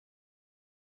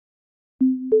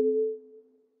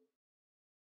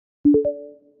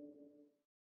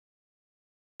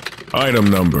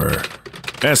Item Number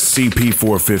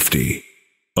SCP-450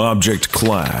 Object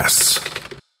Class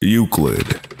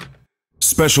Euclid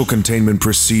Special Containment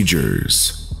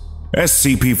Procedures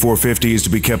SCP-450 is to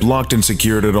be kept locked and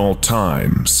secured at all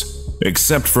times,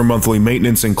 except for monthly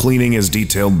maintenance and cleaning as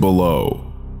detailed below.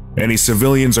 Any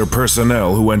civilians or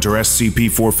personnel who enter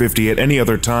SCP-450 at any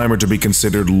other time are to be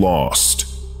considered lost,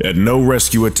 and no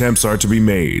rescue attempts are to be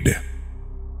made.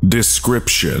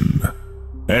 Description: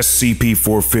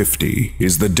 SCP-450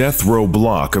 is the death row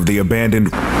block of the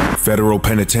Abandoned Federal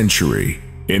Penitentiary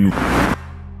in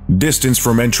distance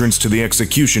from entrance to the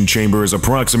execution chamber is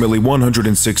approximately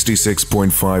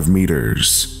 166.5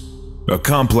 meters. A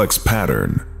complex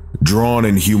pattern, drawn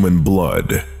in human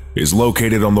blood, is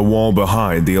located on the wall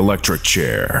behind the electric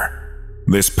chair.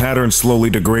 This pattern slowly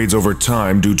degrades over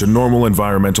time due to normal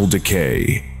environmental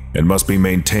decay and must be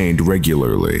maintained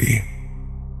regularly.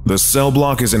 The cell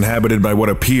block is inhabited by what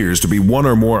appears to be one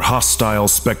or more hostile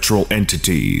spectral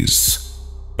entities.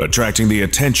 Attracting the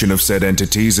attention of said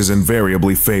entities is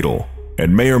invariably fatal,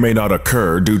 and may or may not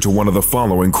occur due to one of the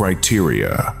following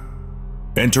criteria: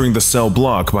 entering the cell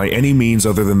block by any means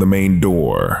other than the main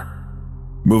door,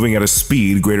 moving at a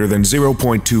speed greater than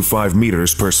 0.25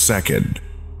 meters per second,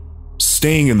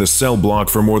 staying in the cell block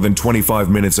for more than 25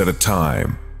 minutes at a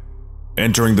time,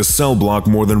 entering the cell block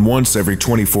more than once every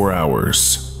 24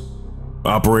 hours,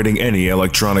 operating any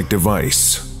electronic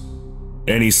device,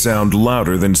 any sound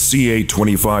louder than CA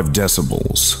 25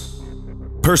 decibels.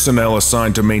 Personnel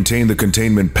assigned to maintain the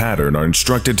containment pattern are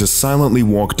instructed to silently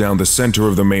walk down the center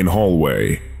of the main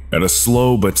hallway at a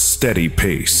slow but steady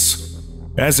pace.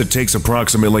 As it takes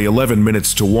approximately 11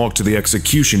 minutes to walk to the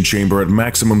execution chamber at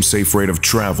maximum safe rate of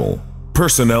travel,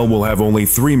 personnel will have only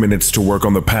 3 minutes to work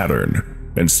on the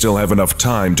pattern and still have enough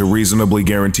time to reasonably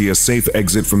guarantee a safe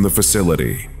exit from the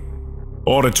facility.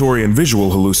 Auditory and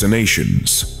visual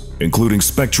hallucinations, including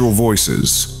spectral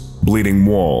voices, bleeding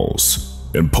walls,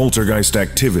 and poltergeist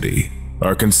activity,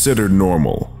 are considered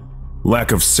normal.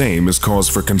 Lack of same is cause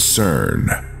for concern.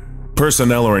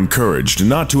 Personnel are encouraged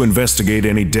not to investigate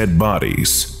any dead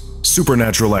bodies,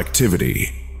 supernatural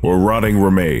activity, or rotting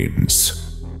remains.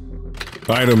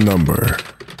 Item Number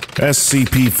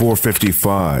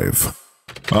SCP-455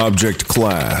 Object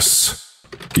Class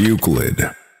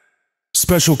Euclid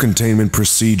Special Containment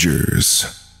Procedures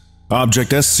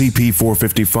Object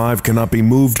SCP-455 cannot be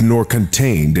moved nor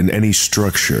contained in any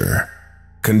structure.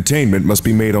 Containment must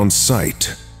be made on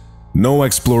site. No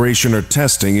exploration or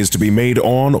testing is to be made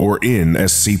on or in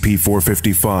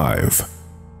SCP-455.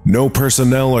 No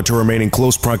personnel are to remain in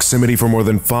close proximity for more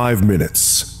than 5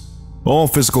 minutes. All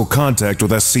physical contact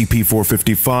with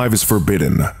SCP-455 is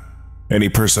forbidden. Any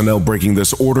personnel breaking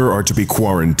this order are to be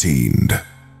quarantined.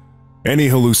 Any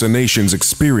hallucinations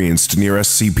experienced near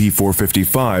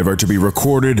SCP-455 are to be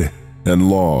recorded and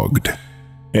logged.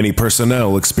 Any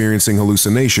personnel experiencing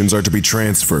hallucinations are to be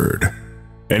transferred.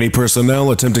 Any personnel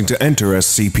attempting to enter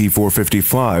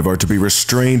SCP-455 are to be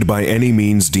restrained by any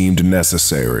means deemed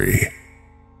necessary.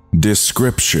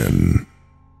 Description: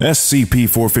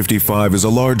 SCP-455 is a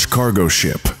large cargo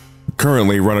ship,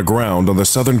 currently run aground on the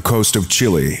southern coast of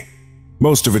Chile.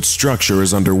 Most of its structure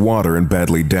is underwater and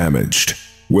badly damaged,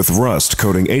 with rust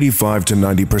coating 85 to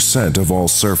 90% of all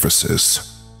surfaces.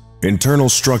 Internal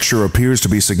structure appears to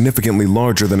be significantly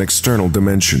larger than external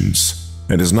dimensions,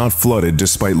 and is not flooded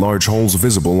despite large holes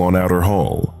visible on outer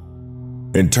hull.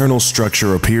 Internal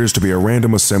structure appears to be a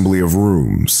random assembly of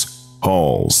rooms,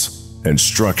 halls, and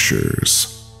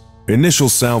structures. Initial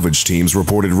salvage teams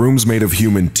reported rooms made of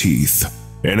human teeth,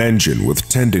 an engine with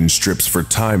tendon strips for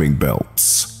timing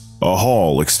belts, a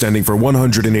hall extending for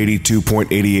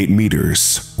 182.88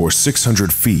 meters, or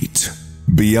 600 feet,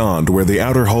 beyond where the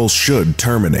outer hull should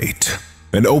terminate,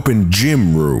 an open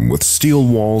gym room with steel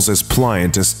walls as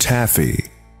pliant as taffy,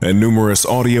 and numerous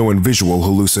audio and visual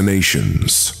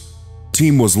hallucinations.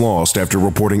 Team was lost after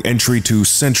reporting entry to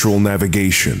Central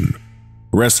Navigation.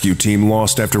 Rescue team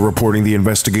lost after reporting the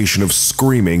investigation of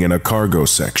screaming in a cargo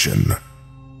section.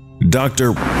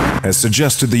 Dr. has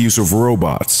suggested the use of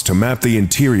robots to map the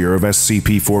interior of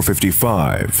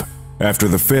SCP-455 after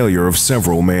the failure of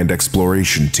several manned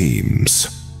exploration teams.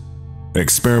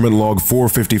 Experiment Log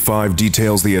 455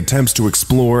 details the attempts to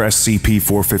explore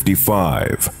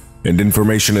SCP-455 and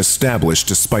information established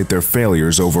despite their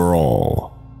failures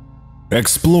overall.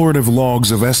 Explorative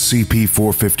Logs of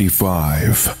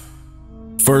SCP-455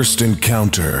 First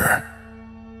Encounter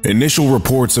Initial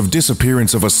reports of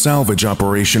disappearance of a salvage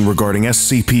operation regarding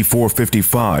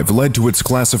SCP-455 led to its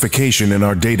classification in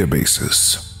our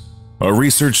databases. A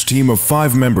research team of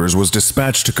 5 members was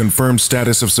dispatched to confirm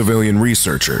status of civilian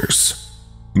researchers.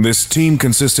 This team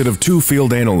consisted of 2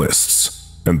 field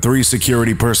analysts and 3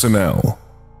 security personnel.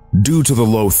 Due to the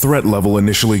low threat level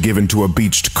initially given to a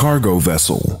beached cargo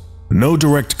vessel, no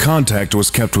direct contact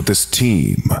was kept with this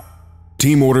team.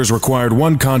 Team orders required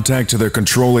 1 contact to their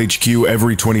control HQ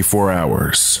every 24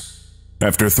 hours.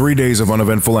 After 3 days of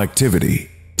uneventful activity,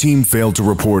 team failed to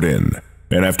report in,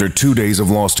 and after 2 days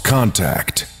of lost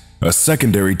contact, a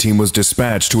secondary team was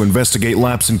dispatched to investigate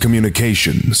lapse in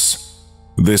communications.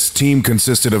 This team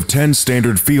consisted of 10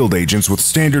 standard field agents with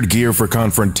standard gear for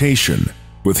confrontation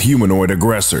with humanoid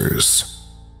aggressors.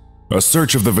 A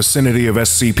search of the vicinity of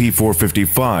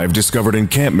SCP-455 discovered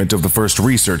encampment of the first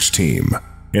research team,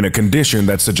 in a condition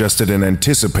that suggested an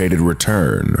anticipated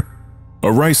return.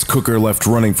 A rice cooker left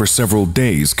running for several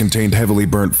days contained heavily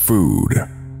burnt food.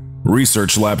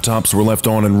 Research laptops were left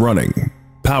on and running,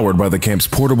 powered by the camp's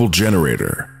portable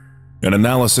generator. An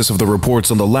analysis of the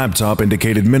reports on the laptop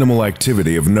indicated minimal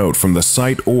activity of note from the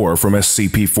site or from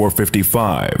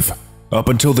SCP-455, up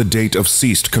until the date of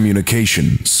ceased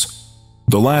communications.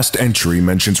 The last entry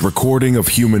mentions recording of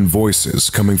human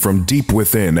voices coming from deep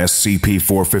within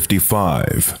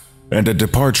SCP-455, and a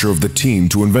departure of the team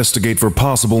to investigate for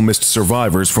possible missed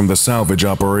survivors from the salvage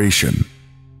operation.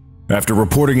 After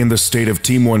reporting in the state of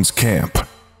Team 1's camp,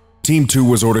 Team 2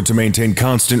 was ordered to maintain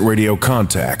constant radio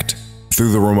contact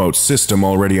through the remote system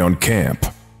already on camp.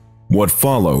 What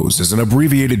follows is an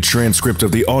abbreviated transcript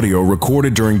of the audio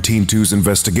recorded during Team 2's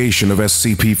investigation of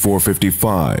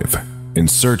SCP-455 in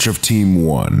search of Team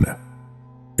 1.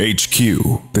 HQ,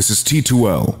 this is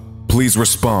T2L. Please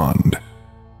respond.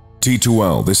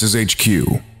 T2L, this is HQ.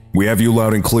 We have you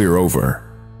loud and clear, over.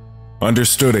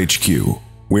 Understood, HQ.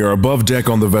 We are above deck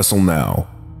on the vessel now.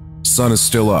 Sun is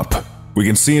still up. We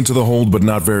can see into the hold but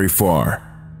not very far.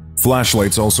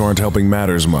 Flashlights also aren't helping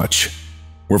matters much.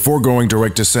 We're foregoing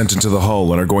direct descent into the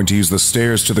hull and are going to use the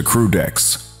stairs to the crew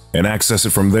decks and access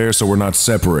it from there so we're not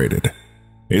separated.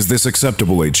 Is this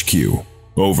acceptable, HQ?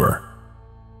 Over.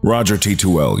 Roger,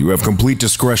 T2L. You have complete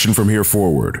discretion from here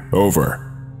forward.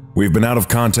 Over. We've been out of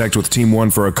contact with Team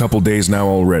 1 for a couple days now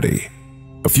already.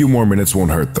 A few more minutes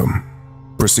won't hurt them.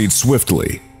 Proceed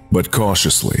swiftly, but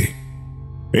cautiously.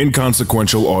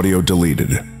 Inconsequential audio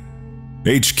deleted.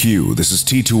 HQ, this is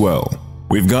T2L.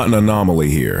 We've got an anomaly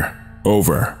here.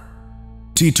 Over.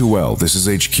 T2L, this is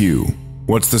HQ.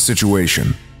 What's the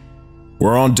situation?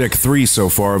 We're on deck 3 so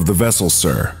far of the vessel,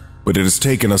 sir, but it has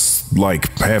taken us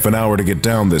like half an hour to get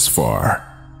down this far.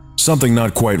 Something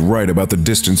not quite right about the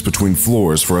distance between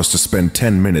floors for us to spend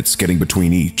 10 minutes getting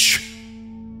between each.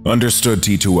 Understood,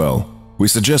 T2L. We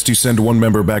suggest you send 1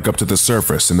 member back up to the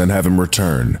surface and then have him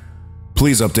return.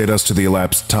 Please update us to the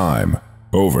elapsed time.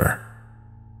 Over.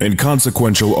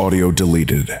 Inconsequential audio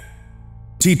deleted.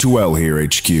 T2L here,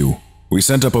 HQ. We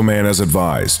sent up a man as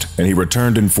advised, and he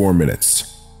returned in 4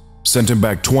 minutes. Sent him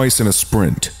back twice in a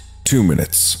sprint, 2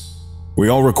 minutes. We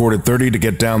all recorded 30 to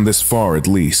get down this far at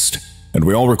least, and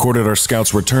we all recorded our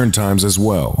scouts' return times as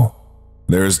well.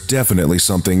 There is definitely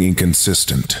something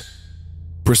inconsistent.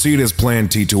 Proceed as planned,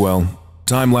 T2L.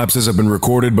 Time lapses have been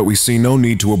recorded, but we see no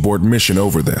need to abort mission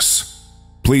over this.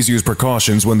 Please use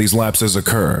precautions when these lapses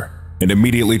occur, and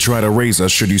immediately try to raise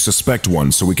us should you suspect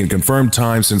one so we can confirm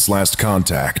time since last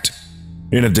contact.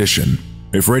 In addition,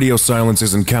 if radio silence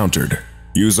is encountered,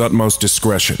 use utmost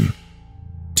discretion.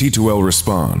 T2L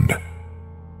respond.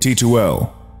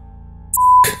 T2L.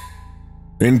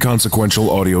 Inconsequential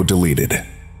audio deleted.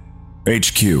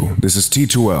 HQ, this is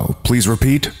T2L. Please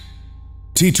repeat.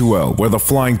 T2L, where the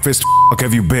flying fist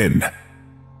have you been?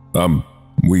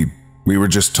 We were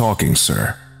just talking,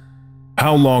 sir.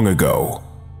 How long ago?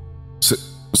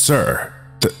 Sir,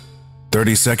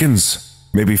 30 seconds?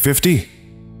 Maybe 50?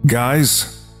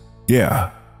 Guys?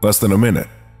 Yeah, less than a minute.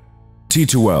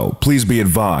 T2L, please be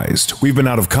advised, we've been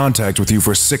out of contact with you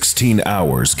for 16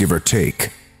 hours, give or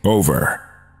take. Over.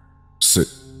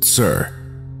 Sir,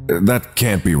 that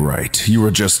can't be right. You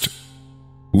were just…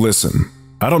 Listen,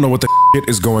 I don't know what the shit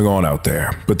is going on out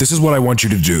there, but this is what I want you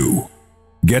to do.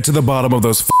 Get to the bottom of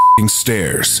those f***ing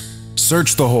stairs,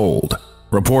 search the hold,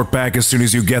 report back as soon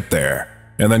as you get there,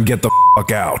 and then get the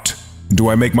f*** out. Do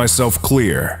I make myself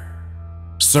clear?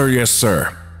 Sir, yes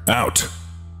sir. Out.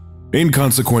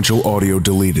 Inconsequential audio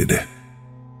deleted.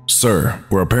 Sir,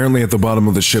 we're apparently at the bottom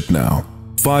of the ship now,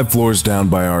 5 floors down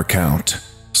by our count.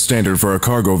 Standard for a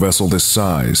cargo vessel this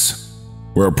size.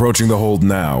 We're approaching the hold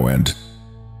now and…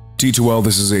 T2L,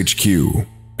 this is HQ.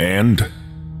 And…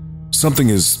 Something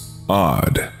is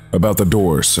odd about the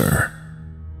door, sir.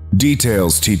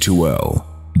 Details, T2L.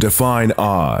 Define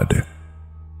odd.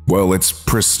 Well, it's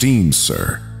pristine,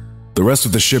 sir. The rest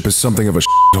of the ship is something of a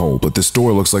shithole, but this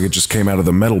door looks like it just came out of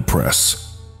the metal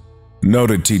press.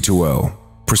 Noted, T2L.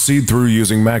 Proceed through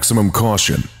using maximum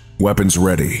caution. Weapons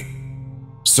ready.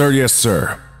 Sir, yes,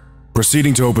 sir.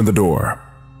 Proceeding to open the door.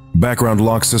 Background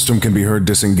lock system can be heard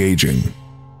disengaging.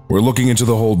 We're looking into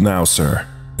the hold now, sir,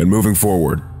 and moving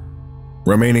forward.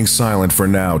 Remaining silent for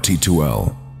now,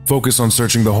 T2L. Focus on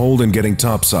searching the hold and getting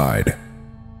topside.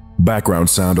 Background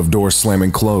sound of door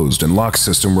slamming closed and lock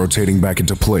system rotating back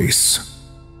into place.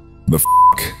 The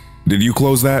f***? Did you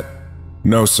close that?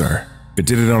 No, sir. It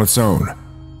did it on its own.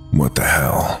 What the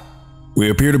hell? We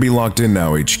appear to be locked in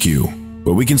now, HQ,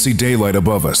 but we can see daylight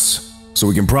above us, so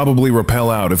we can probably rappel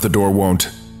out if the door won't.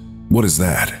 What is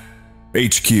that?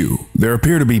 HQ, there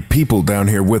appear to be people down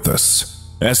here with us.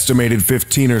 Estimated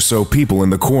 15 or so people in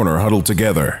the corner huddled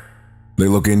together. They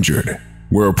look injured.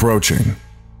 We're approaching.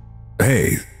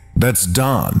 Hey, that's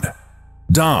Don.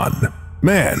 Don!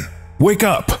 Man, wake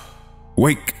up!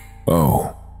 Wake…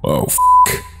 Oh, f***.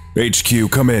 HQ,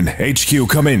 come in. HQ,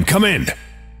 come in. Come in!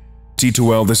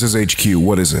 T2L, this is HQ.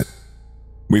 What is it?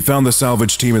 We found the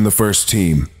salvage team in the first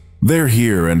team. They're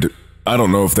here and I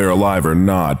don't know if they're alive or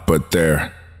not, but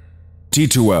they're…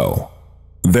 T2L.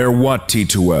 They're what,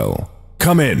 T2L?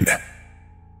 Come in.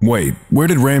 Wait, where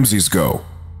did Ramses go?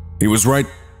 He was right…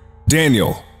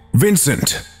 Daniel.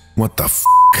 Vincent. What the f***?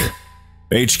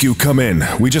 HQ, come in.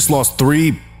 We just lost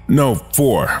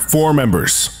 4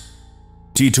 members.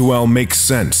 T2L makes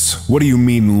sense. What do you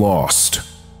mean lost?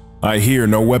 I hear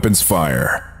no weapons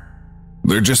fire.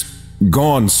 They're just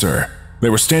gone, sir. They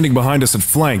were standing behind us at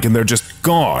flank and they're just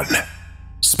gone.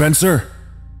 Spencer?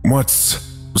 What's…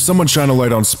 Someone shine a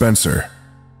light on Spencer.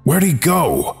 Where'd he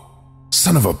go?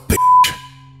 Son of a bitch.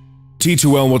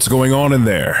 T2L, what's going on in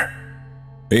there?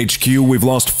 HQ, we've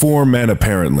lost 4 men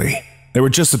apparently. They were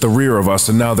just at the rear of us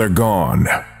and now they're gone.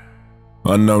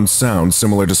 Unknown sound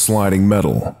similar to sliding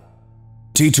metal.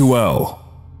 T2L.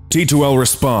 T2L,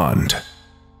 respond.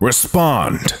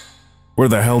 Respond. Where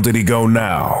the hell did he go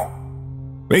now?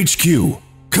 HQ.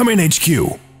 Come in,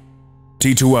 HQ.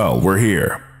 T2L, we're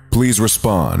here. Please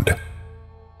respond.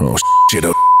 Oh shit,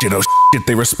 oh shit, oh shit,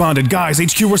 they responded. Guys,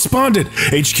 HQ responded.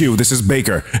 HQ, this is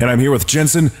Baker, and I'm here with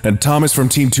Jensen and Thomas from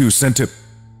Team 2 sent to…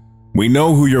 We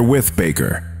know who you're with,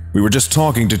 Baker. We were just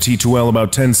talking to T2L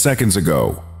about 10 seconds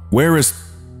ago. Where is…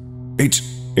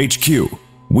 HQ,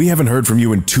 we haven't heard from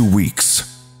you in 2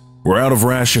 weeks. We're out of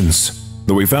rations,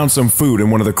 though we found some food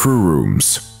in one of the crew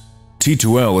rooms.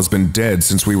 T2L has been dead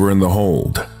since we were in the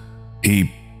hold.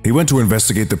 He went to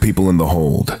investigate the people in the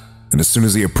hold, and as soon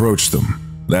as he approached them,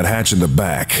 that hatch in the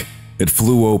back, it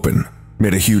flew open,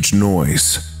 made a huge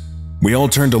noise. We all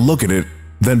turned to look at it,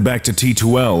 then back to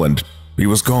T2L, and he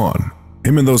was gone.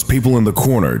 Him and those people in the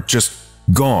corner, just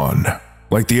gone,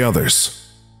 like the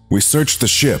others. We searched the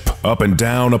ship, up and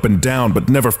down, but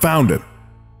never found him.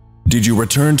 Did you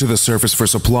return to the surface for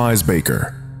supplies,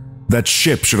 Baker? That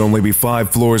ship should only be 5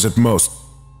 floors at most.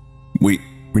 We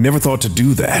never thought to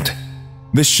do that.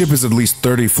 This ship is at least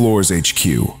 30 floors, HQ.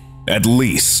 At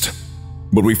least.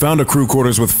 But we found a crew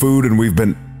quarters with food and we've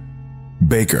been…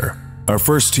 Baker, our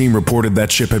first team reported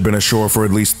that ship had been ashore for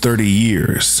at least 30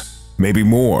 years. Maybe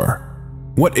more.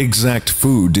 What exact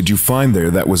food did you find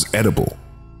there that was edible?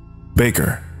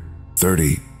 Baker,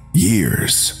 30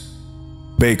 years.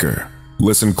 Baker,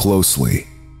 listen closely.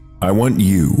 I want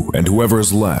you and whoever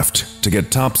is left to get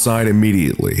topside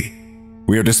immediately.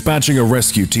 We are dispatching a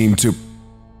rescue team to…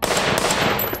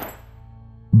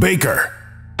 Baker!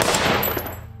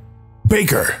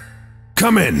 Baker!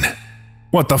 Come in!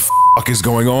 What the f*** is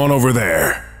going on over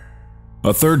there?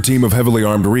 A third team of heavily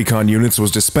armed recon units was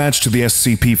dispatched to the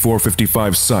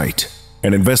SCP-455 site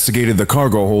and investigated the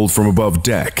cargo hold from above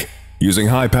deck, using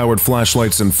high-powered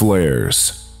flashlights and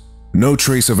flares. No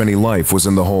trace of any life was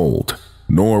in the hold,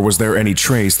 nor was there any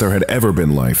trace there had ever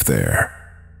been life there.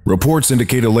 Reports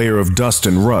indicate a layer of dust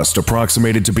and rust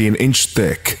approximated to be an inch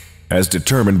thick, as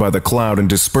determined by the cloud and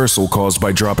dispersal caused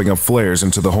by dropping of flares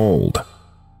into the hold.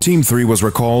 Team 3 was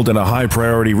recalled and a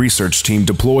high-priority research team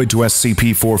deployed to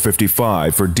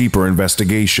SCP-455 for deeper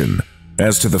investigation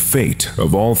as to the fate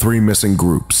of all 3 missing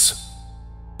groups.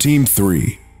 Team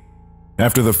 3.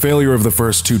 After the failure of the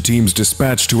first 2 teams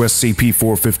dispatched to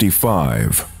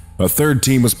SCP-455, a third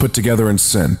team was put together and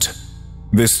sent.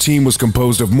 This team was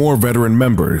composed of more veteran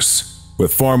members,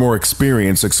 with far more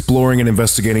experience exploring and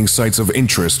investigating sites of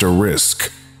interest or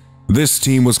risk. This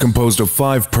team was composed of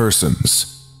 5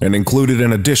 persons, and included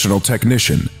an additional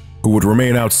technician who would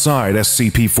remain outside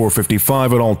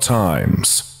SCP-455 at all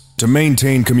times to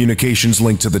maintain communications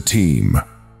linked to the team.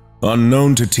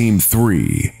 Unknown to Team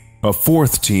 3, a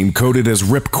 4th team coded as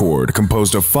Ripcord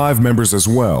composed of 5 members as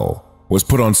well, was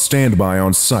put on standby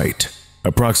on site,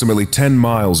 approximately 10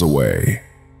 miles away.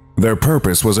 Their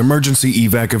purpose was emergency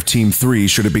evac of Team 3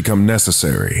 should it become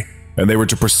necessary, and they were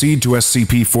to proceed to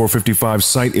SCP-455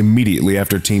 site immediately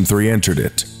after Team 3 entered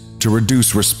it, to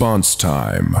reduce response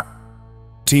time.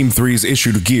 Team 3's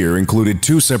issued gear included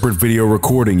 2 separate video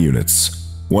recording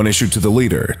units, one issued to the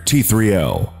leader,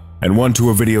 T3L, and one to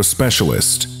a video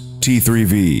specialist,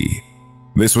 T3V.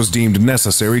 This was deemed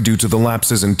necessary due to the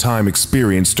lapses in time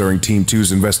experienced during Team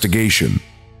 2's investigation.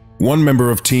 One member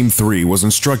of Team 3 was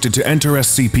instructed to enter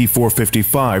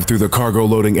SCP-455 through the cargo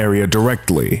loading area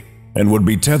directly, and would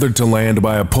be tethered to land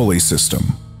by a pulley system.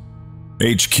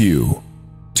 HQ.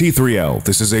 T3L,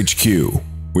 this is HQ.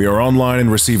 We are online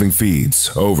and receiving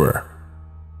feeds. Over.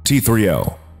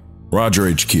 T3L. Roger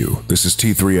HQ, this is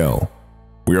T3L.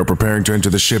 We are preparing to enter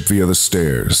the ship via the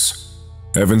stairs.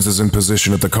 Evans is in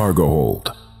position at the cargo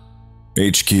hold.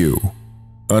 HQ.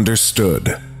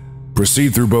 Understood.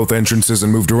 Proceed through both entrances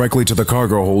and move directly to the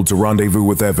cargo hold to rendezvous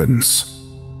with Evans.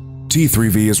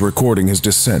 T3V is recording his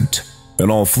descent, and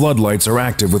all floodlights are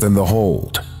active within the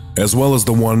hold, as well as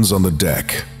the ones on the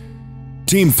deck.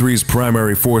 Team 3's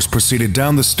primary force proceeded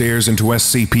down the stairs into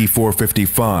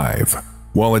SCP-455,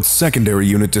 while its secondary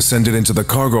unit descended into the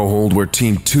cargo hold where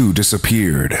Team 2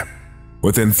 disappeared.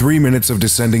 Within 3 minutes of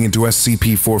descending into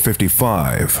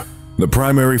SCP-455, the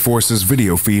primary force's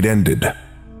video feed ended.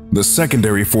 The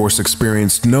secondary force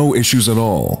experienced no issues at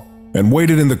all, and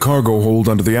waited in the cargo hold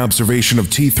under the observation of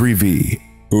T3V,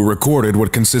 who recorded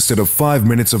what consisted of 5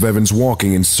 minutes of Evans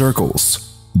walking in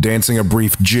circles, dancing a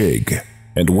brief jig,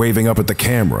 and waving up at the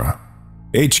camera.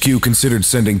 HQ considered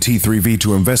sending T3V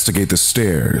to investigate the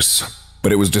stairs,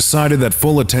 but it was decided that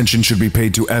full attention should be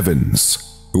paid to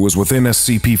Evans, who was within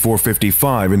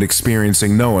SCP-455 and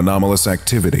experiencing no anomalous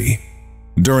activity.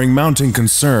 During mounting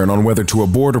concern on whether to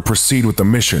abort or proceed with the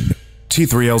mission,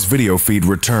 T3L's video feed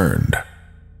returned.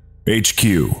 HQ.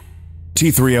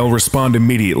 T3L, respond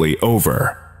immediately.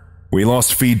 Over. We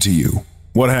lost feed to you.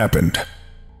 What happened?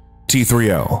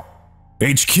 T3L.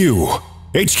 HQ.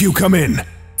 HQ, come in.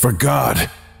 For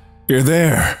God. You're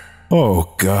there.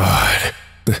 Oh, God.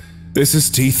 This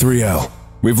is T3L.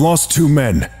 We've lost 2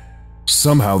 men.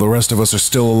 Somehow the rest of us are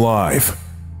still alive.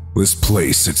 This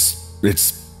place, it's...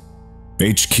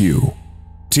 HQ.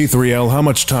 T3L, how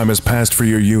much time has passed for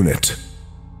your unit?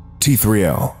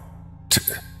 T3L.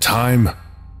 Time?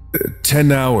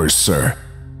 10 hours, sir.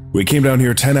 We came down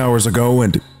here 10 hours ago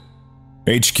and...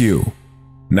 HQ.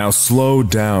 Now slow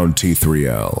down,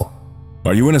 T3L.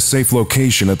 Are you in a safe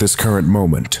location at this current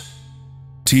moment?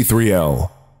 T3L.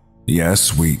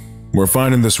 Yes, we're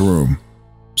fine in this room.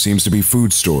 Seems to be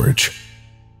food storage.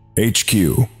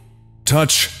 HQ.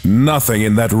 Touch nothing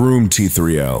in that room,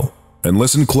 T3L. And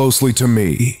listen closely to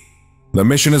me. The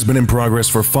mission has been in progress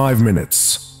for 5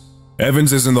 minutes.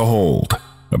 Evans is in the hold,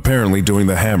 apparently doing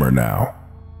the hammer now.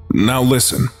 Now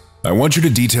listen, I want you to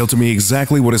detail to me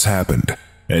exactly what has happened,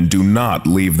 and do not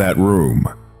leave that room.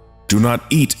 Do not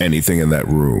eat anything in that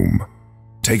room.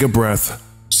 Take a breath,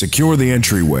 secure the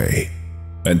entryway,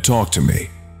 and talk to me.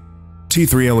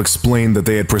 T3L explained that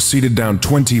they had proceeded down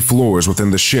 20 floors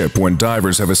within the ship when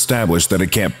divers have established that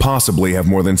it can't possibly have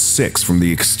more than 6 from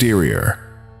the exterior.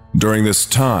 During this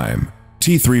time,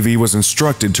 T3V was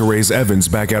instructed to raise Evans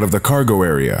back out of the cargo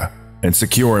area and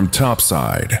secure him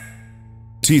topside.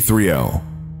 T3L.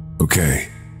 Okay.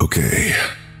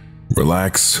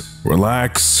 Relax.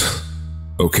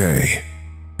 Okay.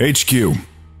 HQ.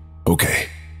 Okay.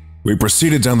 We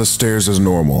proceeded down the stairs as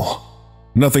normal.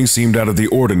 Nothing seemed out of the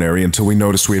ordinary until we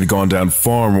noticed we had gone down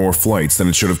far more flights than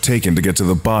it should have taken to get to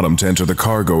the bottom to enter the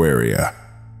cargo area.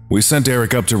 We sent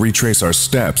Eric up to retrace our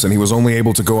steps, and he was only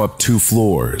able to go up 2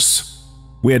 floors.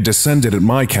 We had descended at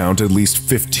my count at least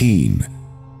 15.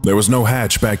 There was no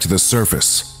hatch back to the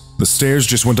surface. The stairs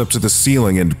just went up to the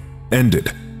ceiling and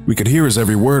ended. We could hear his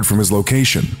every word from his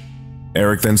location.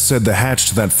 Eric then said the hatch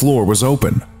to that floor was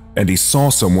open, and he saw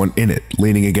someone in it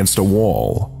leaning against a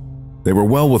wall. They were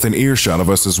well within earshot of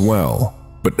us as well,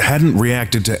 but hadn't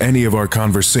reacted to any of our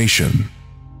conversation.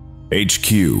 HQ.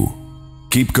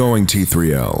 Keep going,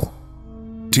 T3L.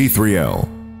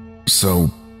 T3L. So,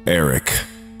 Eric.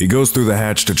 He goes through the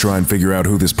hatch to try and figure out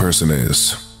who this person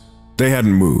is. They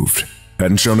hadn't moved,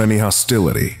 hadn't shown any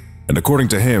hostility, and according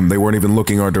to him, they weren't even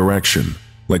looking our direction,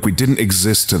 like we didn't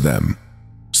exist to them.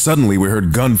 Suddenly, we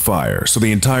heard gunfire, so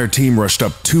the entire team rushed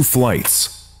up 2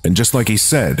 flights, and just like he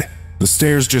said, the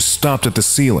stairs just stopped at the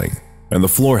ceiling, and the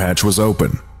floor hatch was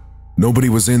open. Nobody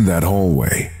was in that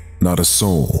hallway, not a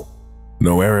soul.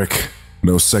 No Eric,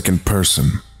 no second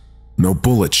person, no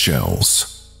bullet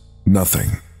shells,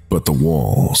 nothing but the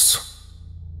walls.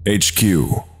 HQ.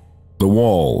 The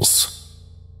walls.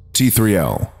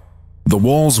 T3L. The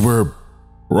walls were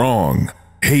wrong,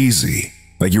 hazy,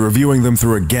 like you were viewing them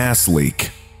through a gas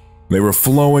leak. They were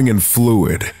flowing and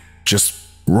fluid, just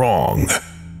wrong.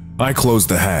 I closed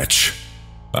the hatch.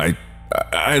 I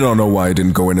don't know why I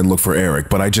didn't go in and look for Eric,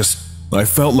 but I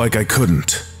felt like I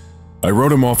couldn't. I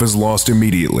wrote him off as lost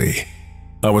immediately.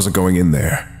 I wasn't going in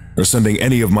there, or sending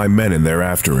any of my men in there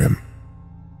after him.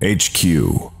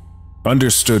 HQ.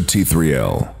 Understood,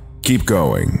 T3L. Keep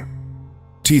going.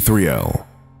 T3L.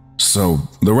 So,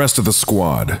 the rest of the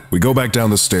squad, we go back down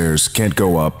the stairs, can't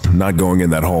go up, not going in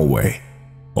that hallway.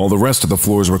 All the rest of the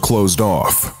floors were closed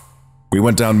off. We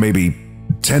went down maybe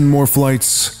 10 more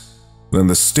flights, then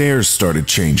the stairs started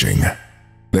changing.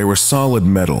 They were solid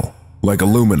metal, like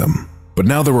aluminum, but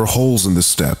now there were holes in the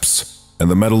steps, and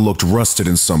the metal looked rusted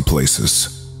in some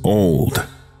places, old,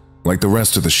 like the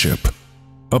rest of the ship.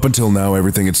 Up until now,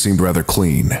 everything had seemed rather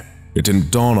clean. It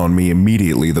didn't dawn on me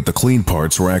immediately that the clean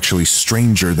parts were actually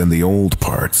stranger than the old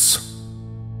parts.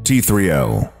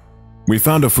 T3L. We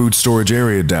found a food storage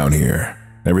area down here.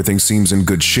 Everything seems in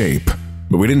good shape,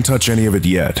 but we didn't touch any of it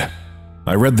yet.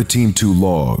 I read the Team 2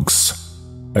 logs.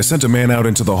 I sent a man out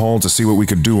into the hall to see what we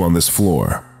could do on this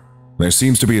floor. There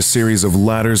seems to be a series of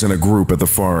ladders and a group at the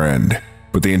far end,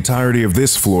 but the entirety of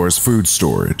this floor is food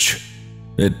storage.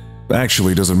 It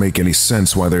actually doesn't make any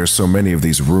sense why there are so many of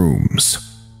these rooms.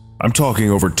 I'm talking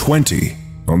over 20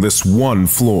 on this one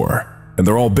floor, and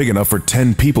they're all big enough for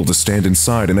 10 people to stand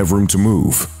inside and have room to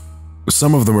move.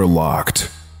 Some of them are locked,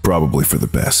 probably for the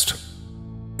best.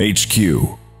 HQ.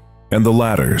 And the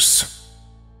ladders.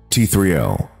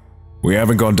 T3L. We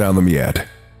haven't gone down them yet.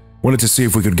 Wanted to see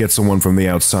if we could get someone from the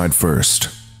outside first.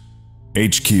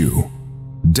 HQ.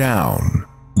 Down.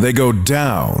 They go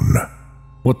down.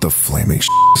 What the flaming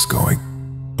is going?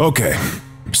 Okay.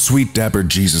 Sweet dapper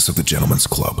Jesus of the Gentleman's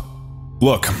Club.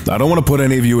 Look, I don't want to put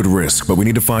any of you at risk, but we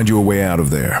need to find you a way out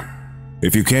of there.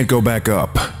 If you can't go back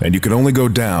up, and you can only go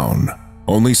down,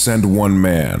 only send one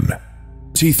man.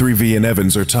 T3V and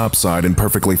Evans are topside and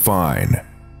perfectly fine.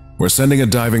 We're sending a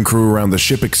diving crew around the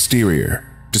ship exterior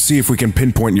to see if we can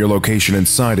pinpoint your location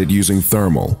inside it using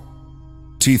thermal.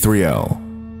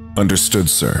 T3L.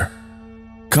 Understood, sir.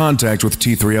 Contact with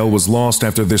T3L was lost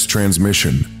after this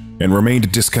transmission and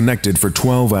remained disconnected for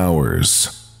 12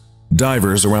 hours.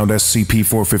 Divers around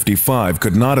SCP-455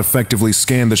 could not effectively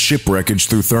scan the ship wreckage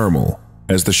through thermal,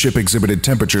 as the ship exhibited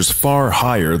temperatures far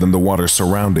higher than the water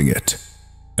surrounding it.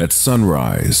 At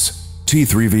sunrise,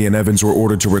 T3V and Evans were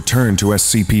ordered to return to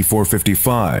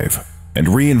SCP-455 and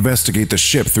reinvestigate the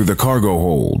ship through the cargo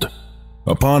hold.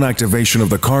 Upon activation of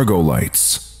the cargo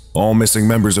lights, all missing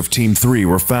members of Team 3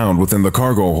 were found within the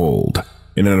cargo hold,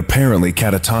 in an apparently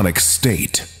catatonic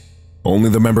state.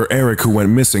 Only the member Eric who went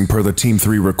missing per the Team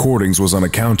 3 recordings was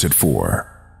unaccounted for.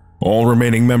 All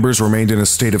remaining members remained in a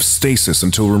state of stasis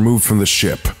until removed from the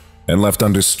ship, and left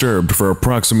undisturbed for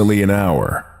approximately an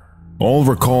hour. All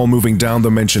recall moving down the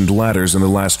mentioned ladders in the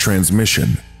last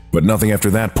transmission, but nothing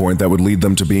after that point that would lead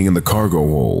them to being in the cargo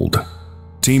hold.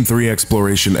 Team 3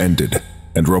 exploration ended,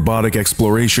 and robotic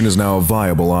exploration is now a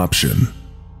viable option.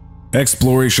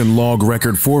 Exploration Log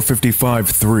Record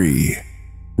 455-3.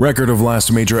 Record of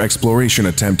last major exploration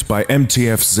attempt by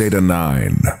MTF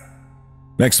Zeta-9.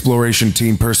 Exploration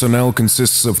team personnel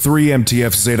consists of 3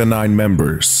 MTF Zeta-9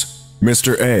 members,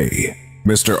 Mr. A,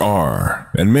 Mr. R,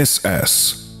 and Miss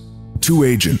S. 2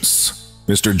 agents,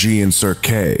 Mr. G and Sir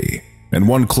K, and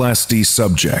 1 Class D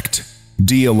subject,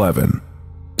 D11.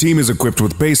 Team is equipped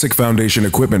with basic Foundation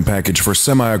equipment package for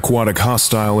semi-aquatic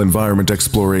hostile environment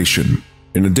exploration,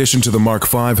 in addition to the Mark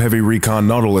V Heavy Recon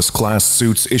Nautilus class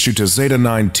suits issued to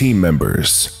Zeta-9 team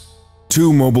members.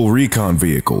 2 mobile recon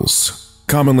vehicles,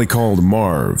 commonly called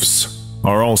MARVs,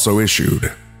 are also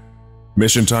issued.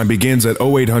 Mission time begins at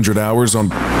 0800 hours on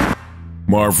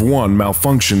MARV-1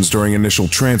 malfunctions during initial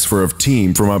transfer of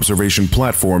team from observation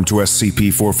platform to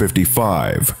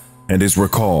SCP-455 and is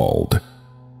recalled.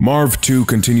 MARV-2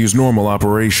 continues normal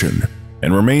operation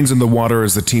and remains in the water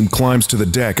as the team climbs to the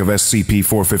deck of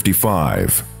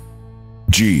SCP-455.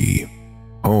 G.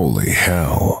 Holy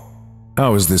hell.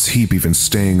 How is this heap even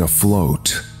staying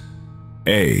afloat?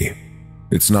 A.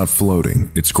 It's not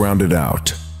floating, it's grounded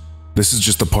out. This is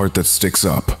just the part that sticks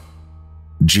up.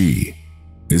 G.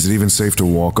 Is it even safe to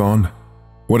walk on?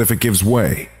 What if it gives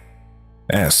way?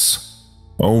 S.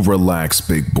 Oh, relax,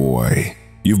 big boy.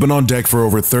 You've been on deck for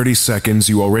over 30 seconds,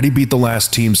 you already beat the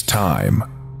last team's time.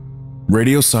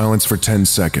 Radio silence for 10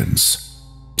 seconds.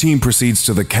 Team proceeds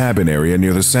to the cabin area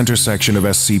near the center section of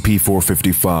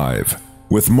SCP-455,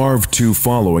 with MARV-2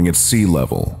 following at sea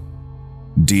level.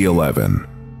 D11.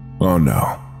 Oh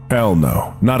no. Hell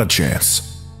no. Not a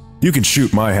chance. You can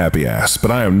shoot my happy ass,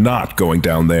 but I am not going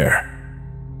down there.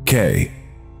 K.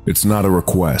 It's not a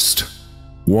request.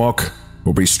 Walk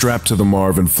or be strapped to the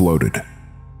Marv and floated.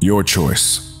 Your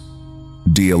choice.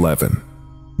 D11.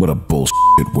 What a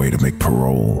bullshit way to make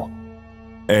parole.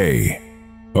 A.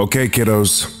 Okay,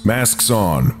 kiddos, masks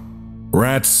on.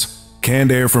 Rats,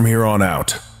 canned air from here on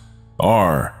out.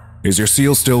 R. Is your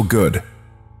seal still good?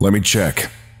 Let me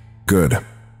check. Good.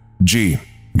 G.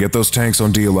 Get those tanks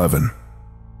on D11.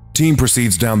 Team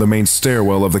proceeds down the main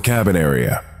stairwell of the cabin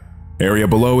area. Area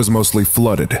below is mostly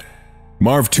flooded.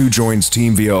 Marv 2 joins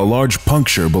team via a large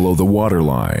puncture below the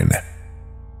waterline.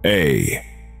 A.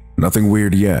 Nothing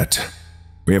weird yet.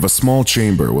 We have a small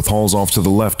chamber with halls off to the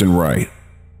left and right.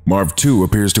 Marv 2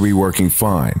 appears to be working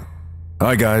fine.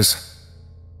 Hi guys.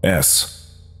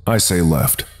 S. I say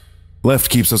left. Left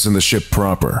keeps us in the ship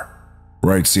proper.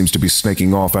 Right seems to be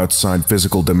snaking off outside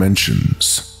physical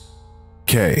dimensions.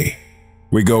 K.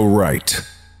 We go right.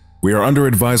 We are under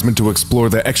advisement to explore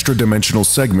the extra-dimensional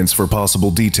segments for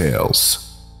possible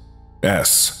details.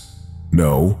 S.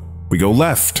 No, we go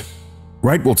left.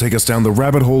 Right will take us down the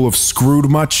rabbit hole of screwed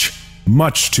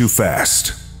much too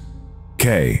fast.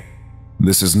 K.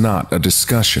 This is not a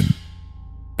discussion.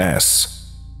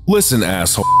 S. Listen,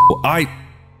 asshole,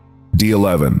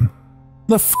 D11.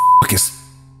 The fuck is...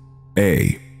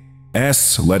 A.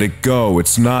 S. Let it go,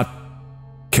 it's not...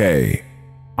 K.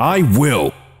 I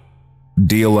will...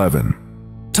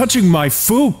 D11. Touching my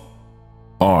foo...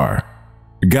 R.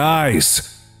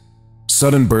 Guys!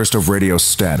 Sudden burst of radio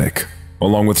static,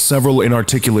 along with several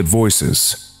inarticulate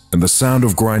voices, and the sound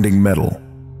of grinding metal,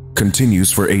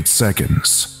 continues for 8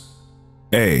 seconds.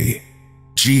 A.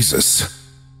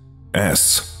 Jesus.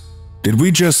 S. Did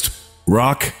we just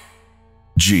rock?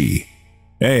 G.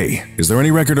 A. Is there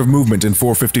any record of movement in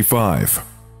 455?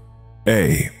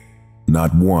 A.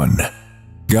 Not one.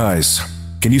 Guys,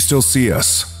 can you still see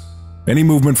us? Any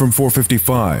movement from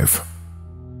 455?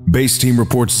 Base team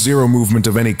reports 0 movement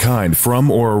of any kind from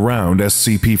or around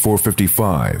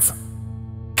SCP-455.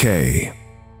 K.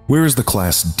 Where is the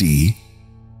Class D?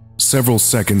 Several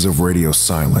seconds of radio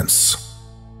silence.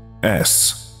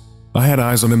 S. I had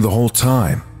eyes on him the whole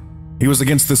time. He was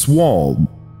against this wall.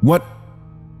 What?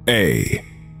 A.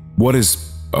 What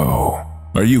is... Oh,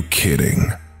 are you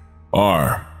kidding?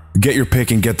 R. Get your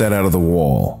pick and get that out of the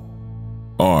wall.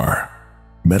 R.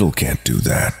 Metal can't do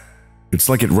that. It's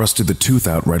like it rusted the tooth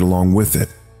out right along with it.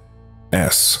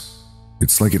 S.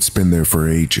 It's like it's been there for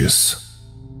ages.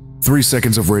 3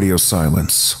 seconds of radio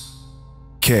silence.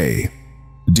 K.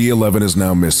 D11 is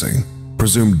now missing,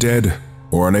 presumed dead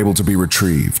or unable to be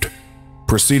retrieved.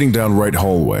 Proceeding down right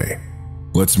hallway.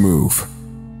 Let's move.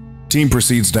 Team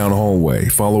proceeds down hallway,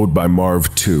 followed by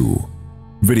Marv 2.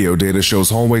 Video data shows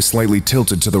hallway slightly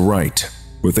tilted to the right,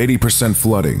 with 80%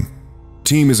 flooding.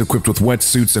 Team is equipped with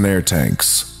wetsuits and air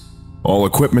tanks. All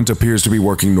equipment appears to be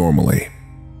working normally.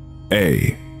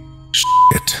 A.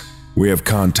 Shit. We have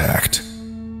contact.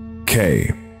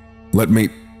 K. Let me...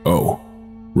 Oh.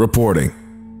 Reporting.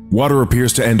 Water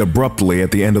appears to end abruptly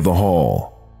at the end of the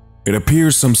hall. It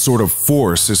appears some sort of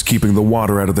force is keeping the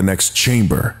water out of the next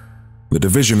chamber. The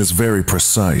division is very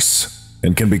precise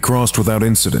and can be crossed without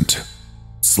incident.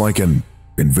 It's like an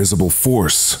invisible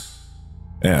force.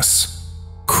 S.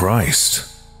 Christ.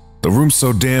 The room's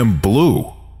so damn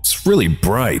blue. It's really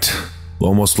bright.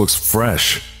 Almost looks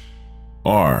fresh.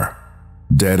 R.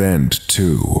 Dead end,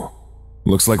 too.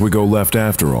 Looks like we go left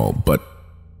after all, but...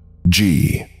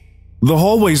 G. The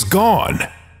hallway's gone!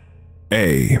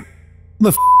 A.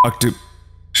 The fuck do...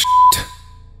 Shit.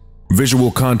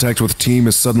 Visual contact with team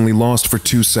is suddenly lost for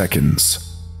 2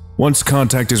 seconds. Once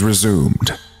contact is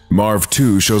resumed, Marv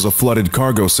 2 shows a flooded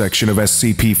cargo section of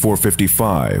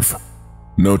SCP-455.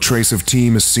 No trace of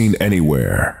team is seen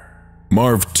anywhere.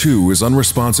 Marv 2 is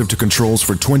unresponsive to controls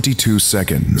for 22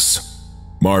 seconds.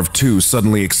 Marv 2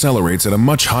 suddenly accelerates at a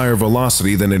much higher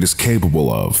velocity than it is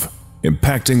capable of,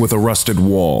 impacting with a rusted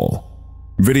wall.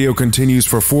 Video continues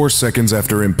for 4 seconds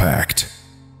after impact.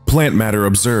 Plant matter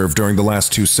observed during the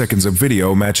last 2 seconds of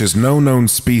video matches no known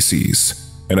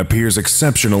species and appears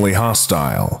exceptionally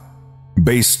hostile.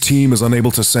 Base team is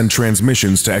unable to send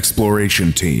transmissions to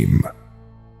exploration team.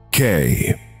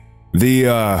 K.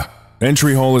 The,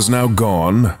 entry hall is now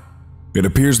gone. It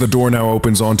appears the door now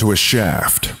opens onto a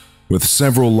shaft, with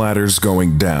several ladders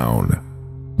going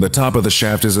down. The top of the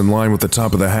shaft is in line with the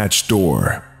top of the hatch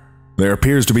door. There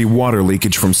appears to be water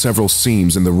leakage from several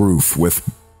seams in the roof with...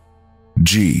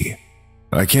 G.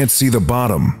 I can't see the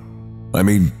bottom. I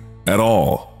mean, at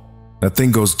all. That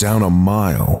thing goes down a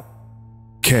mile.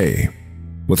 K.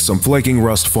 With some flaking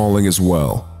rust falling as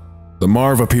well. The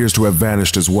Marv appears to have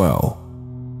vanished as well.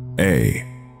 A.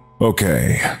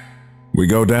 Okay. We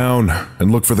go down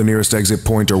and look for the nearest exit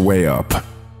point or way up.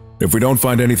 If we don't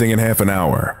find anything in half an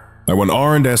hour, I want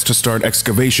R and S to start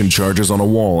excavation charges on a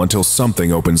wall until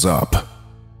something opens up.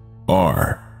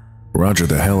 R. Roger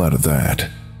the hell out of that.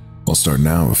 I'll start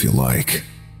now if you like.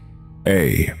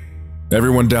 A.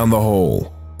 Everyone down the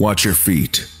hole. Watch your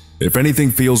feet. If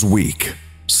anything feels weak,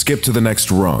 skip to the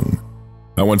next rung.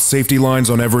 I want safety lines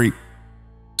on every...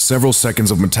 Several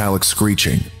seconds of metallic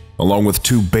screeching, along with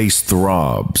 2 bass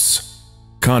throbs.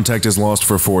 Contact is lost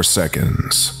for 4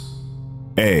 seconds.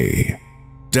 A.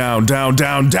 Down, down,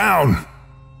 down, down!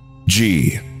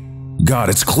 G. God,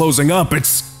 it's closing up,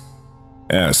 it's...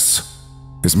 S.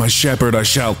 Is my shepherd, I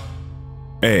shall...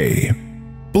 A.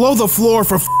 Below the floor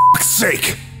for f***'s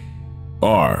sake!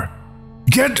 R.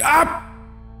 Get up!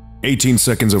 18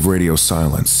 seconds of radio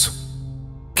silence.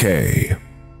 K.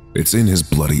 It's in his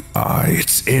bloody eye,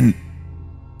 it's in...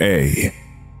 A.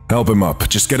 Help him up,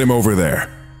 just get him over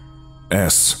there.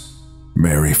 S.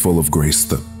 Mary, full of grace,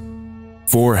 the...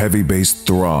 4 heavy bass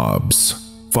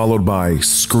throbs, followed by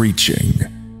screeching.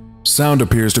 Sound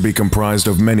appears to be comprised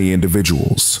of many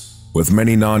individuals, with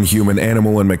many non-human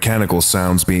animal and mechanical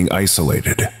sounds being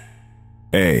isolated.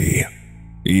 A.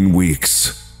 In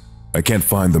weeks. I can't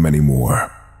find them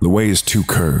anymore. The way is too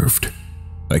curved.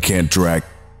 I can't drag...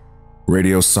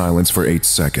 Radio silence for 8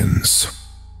 seconds.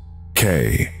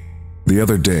 K. The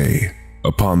other day,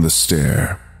 upon the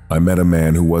stair, I met a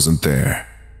man who wasn't there.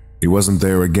 He wasn't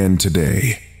there again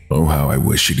today. Oh, how I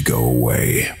wish he'd go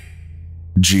away.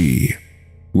 G.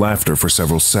 Laughter for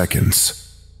several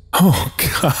seconds. Oh,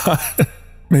 God.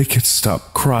 Make it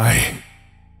stop crying.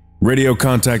 Radio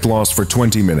contact lost for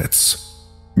 20 minutes.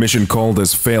 Mission called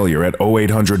as failure at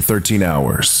 0800 13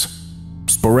 hours.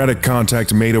 Sporadic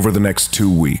contact made over the next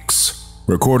 2 weeks.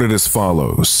 Recorded as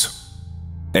follows.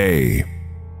 A.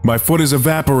 My foot is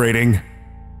evaporating.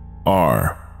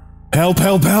 R. Help,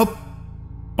 help, help!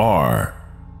 R.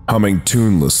 Humming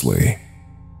tunelessly.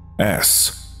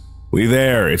 S. We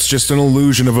there, it's just an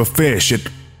illusion of a fish, it...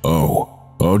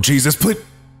 Oh, Jesus, please...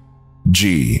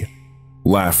 G.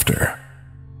 Laughter.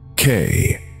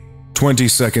 K. 20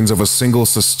 seconds of a single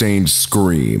sustained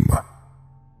scream.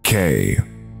 K.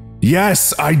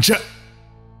 Yes, A.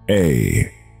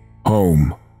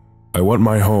 Home. I want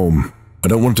my home. I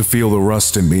don't want to feel the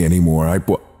rust in me anymore.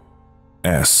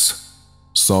 S.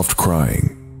 Soft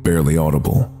crying, barely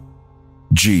audible.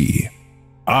 G.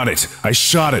 On it! I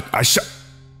shot it!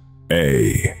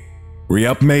 A.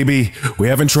 Re-up maybe? We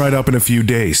haven't tried up in a few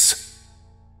days.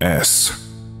 S.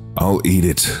 I'll eat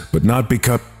it, but not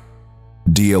because...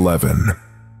 D11.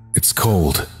 It's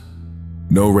cold.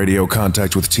 No radio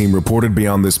contact with team reported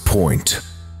beyond this point.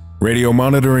 Radio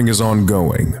monitoring is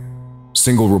ongoing.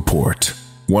 Single report,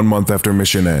 1 month after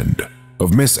mission end,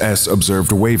 of Miss S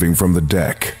observed waving from the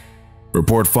deck.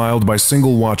 Report filed by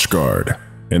single watchguard,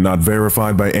 and not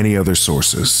verified by any other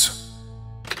sources.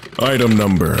 Item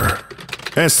number,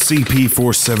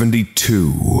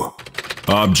 SCP-472.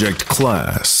 Object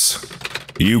Class,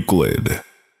 Euclid.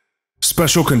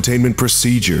 Special Containment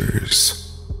Procedures.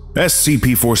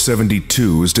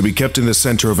 SCP-472 is to be kept in the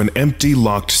center of an empty,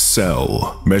 locked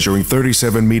cell, measuring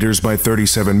 37 meters by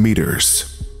 37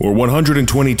 meters, or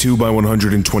 122 by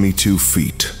 122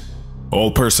 feet.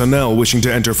 All personnel wishing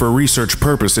to enter for research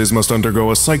purposes must undergo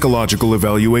a psychological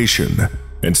evaluation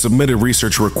and submit a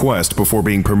research request before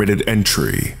being permitted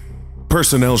entry.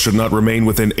 Personnel should not remain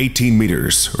within 18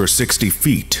 meters or 60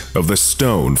 feet of the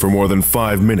stone for more than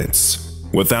 5 minutes,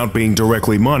 without being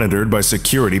directly monitored by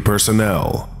security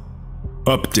personnel.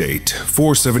 Update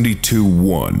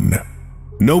 472-1.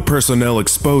 No personnel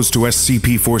exposed to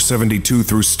SCP-472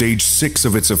 through Stage 6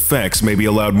 of its effects may be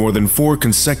allowed more than 4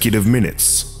 consecutive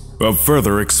minutes of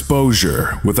further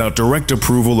exposure without direct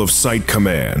approval of Site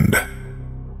Command.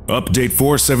 Update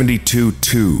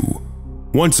 472-2.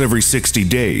 Once every 60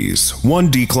 days, 1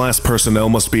 D-Class personnel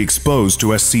must be exposed to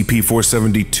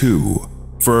SCP-472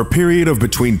 for a period of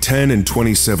between 10 and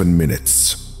 27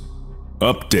 minutes.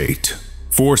 Update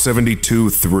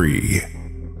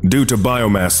 472-3. Due to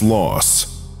biomass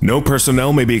loss, no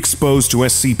personnel may be exposed to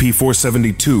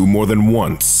SCP-472 more than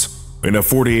once in a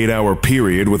 48-hour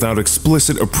period without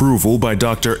explicit approval by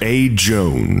Dr. A.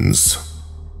 Jones.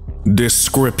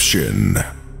 Description: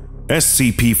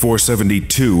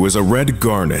 SCP-472 is a red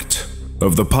garnet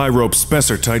of the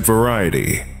pyropspessartite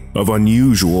variety of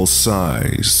unusual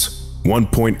size,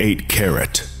 1.8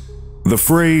 carat. The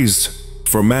phrase,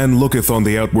 "For man looketh on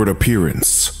the outward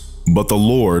appearance, but the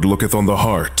Lord looketh on the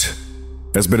heart,"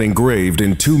 has been engraved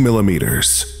in 2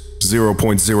 mm,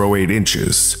 0.08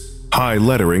 inches, high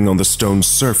lettering on the stone's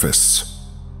surface.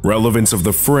 Relevance of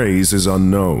the phrase is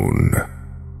unknown.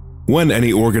 When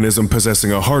any organism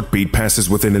possessing a heartbeat passes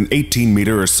within an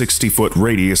 18-meter or 60-foot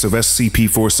radius of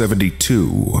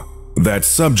SCP-472, that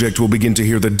subject will begin to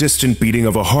hear the distant beating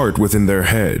of a heart within their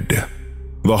head.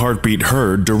 The heartbeat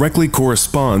heard directly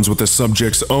corresponds with the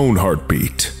subject's own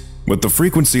heartbeat, with the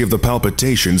frequency of the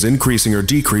palpitations increasing or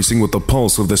decreasing with the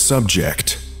pulse of the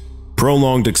subject.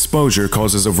 Prolonged exposure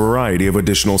causes a variety of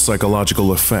additional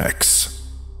psychological effects.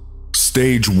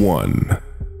 Stage 1.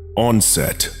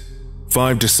 Onset: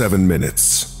 5 to 7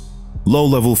 minutes.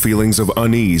 Low-level feelings of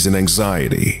unease and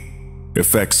anxiety.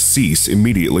 Effects cease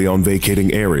immediately on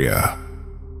vacating area.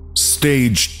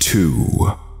 Stage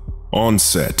 2.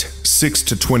 Onset: 6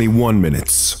 to 21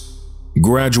 minutes.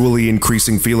 Gradually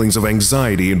increasing feelings of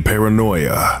anxiety and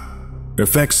paranoia.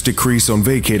 Effects decrease on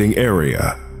vacating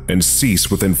area and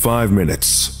cease within 5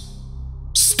 minutes.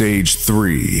 Stage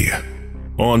 3.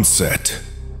 Onset: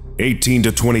 18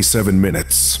 to 27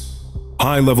 minutes.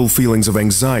 High-level feelings of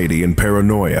anxiety and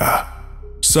paranoia.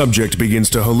 Subject begins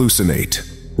to hallucinate,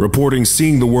 reporting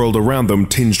seeing the world around them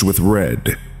tinged with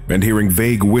red and hearing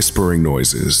vague whispering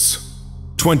noises.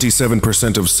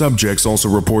 27% of subjects also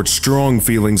report strong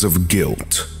feelings of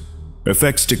guilt.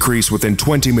 Effects decrease within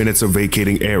 20 minutes of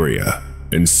vacating area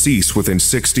and cease within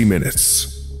 60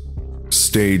 minutes.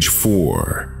 Stage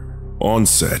 4.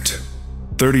 Onset: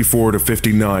 34 to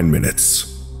 59 minutes.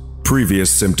 Previous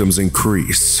symptoms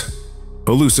increase.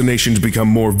 Hallucinations become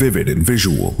more vivid and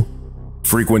visual.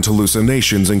 Frequent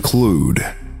hallucinations include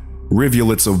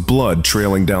rivulets of blood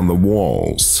trailing down the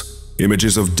walls,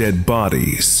 images of dead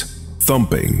bodies,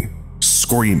 thumping,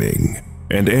 screaming,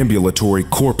 and ambulatory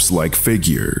corpse-like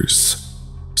figures.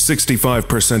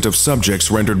 65% of subjects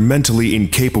rendered mentally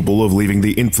incapable of leaving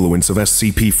the influence of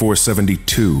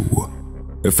SCP-472.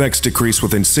 Effects decrease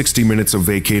within 60 minutes of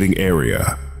vacating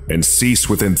area and cease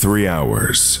within 3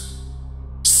 hours.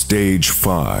 Stage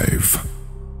 5.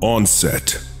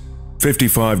 Onset: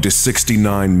 55 to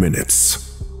 69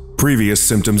 minutes. Previous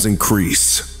symptoms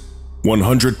increase.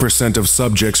 100% of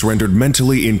subjects rendered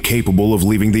mentally incapable of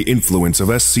leaving the influence of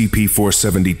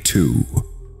SCP-472.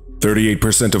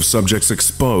 38% of subjects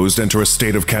exposed enter a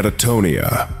state of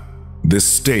catatonia. This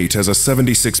state has a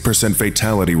 76%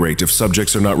 fatality rate if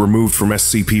subjects are not removed from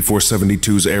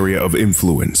SCP-472's area of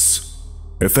influence.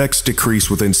 Effects decrease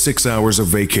within 6 hours of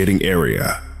vacating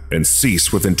area and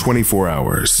cease within 24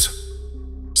 hours.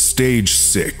 Stage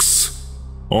 6.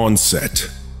 Onset: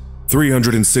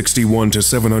 361 to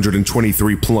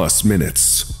 723 plus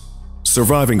minutes.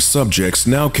 Surviving subjects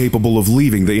now capable of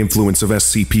leaving the influence of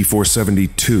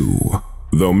SCP-472,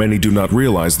 though many do not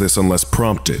realize this unless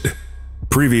prompted.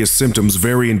 Previous symptoms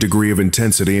vary in degree of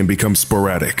intensity and become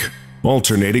sporadic,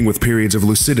 alternating with periods of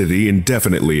lucidity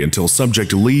indefinitely until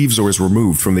subject leaves or is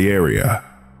removed from the area.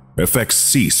 Effects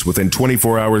cease within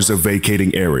 24 hours of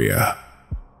vacating area.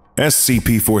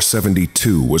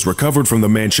 SCP-472 was recovered from the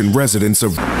mansion residence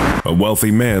of a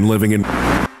wealthy man living in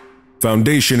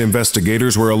Foundation.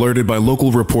 Investigators were alerted by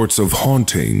local reports of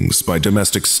hauntings by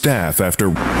domestic staff after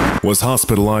was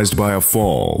hospitalized by a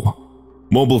fall.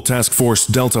 Mobile Task Force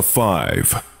Delta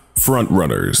 5,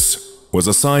 Frontrunners, was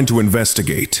assigned to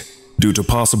investigate due to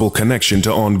possible connection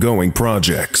to ongoing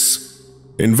projects.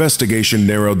 Investigation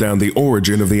narrowed down the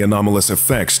origin of the anomalous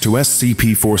effects to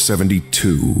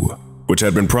SCP-472, which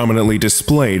had been prominently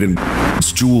displayed in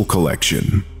its jewel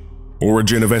collection.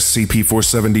 Origin of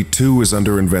SCP-472 is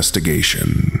under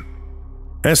investigation.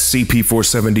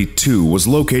 SCP-472 was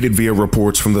located via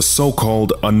reports from the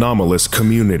so-called anomalous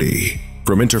community,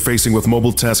 from interfacing with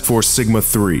Mobile Task Force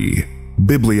Sigma-3,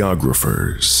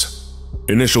 bibliographers.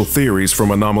 Initial theories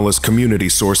from anomalous community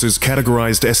sources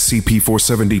categorized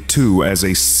SCP-472 as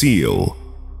a seal,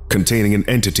 containing an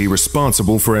entity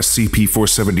responsible for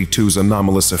SCP-472's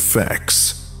anomalous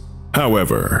effects.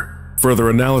 However,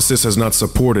 further analysis has not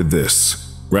supported this,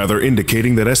 rather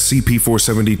indicating that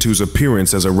SCP-472's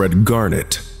appearance as a red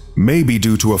garnet may be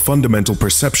due to a fundamental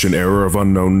perception error of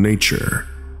unknown nature.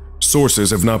 Sources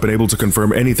have not been able to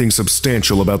confirm anything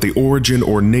substantial about the origin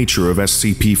or nature of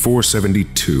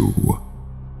SCP-472.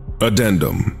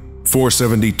 Addendum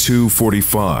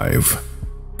 472-45.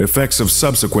 Effects of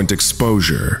subsequent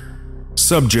exposure.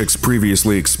 Subjects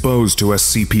previously exposed to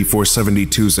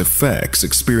SCP-472's effects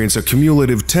experience a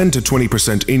cumulative 10 to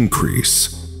 20%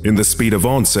 increase in the speed of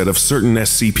onset of certain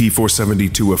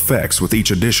SCP-472 effects with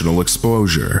each additional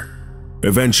exposure.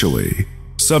 Eventually,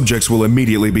 subjects will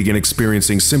immediately begin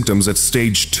experiencing symptoms at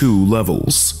Stage 2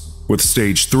 levels, with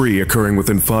Stage 3 occurring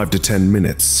within 5 to 10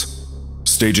 minutes.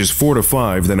 Stages 4 to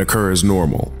 5 then occur as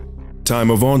normal.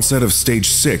 Time of onset of Stage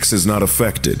 6 is not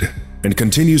affected, and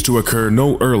continues to occur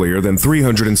no earlier than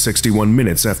 361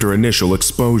 minutes after initial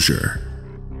exposure.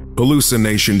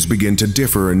 Hallucinations begin to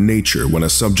differ in nature when a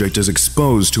subject is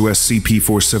exposed to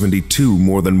SCP-472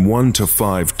 more than 1 to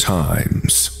 5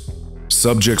 times.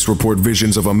 Subjects report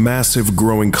visions of a massive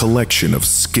growing collection of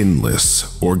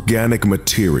skinless, organic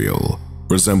material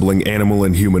resembling animal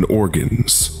and human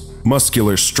organs,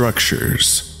 muscular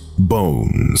structures,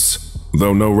 bones,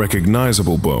 though no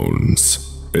recognizable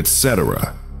bones,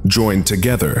 etc., joined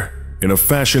together in a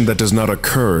fashion that does not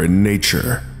occur in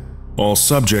nature. All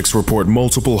subjects report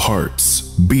multiple hearts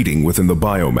beating within the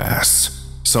biomass,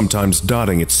 sometimes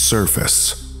dotting its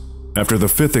surface. After the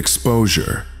 5th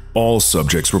exposure, all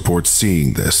subjects report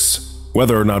seeing this,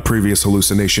 whether or not previous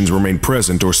hallucinations remain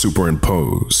present or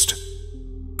superimposed.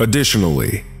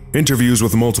 Additionally, interviews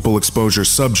with multiple exposure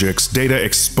subjects data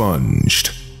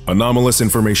expunged. Anomalous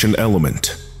information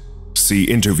element. See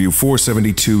Interview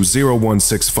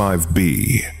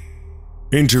 472-0165-B.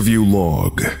 Interview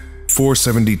Log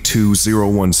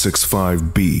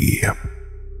 472-0165-B.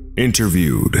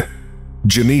 Interviewed: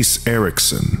 Janice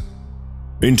Erickson.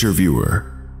 Interviewer: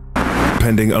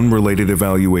 pending unrelated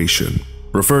evaluation,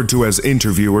 referred to as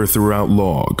interviewer throughout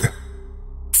log.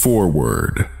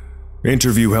 Forward: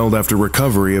 interview held after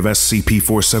recovery of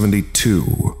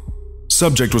SCP-472.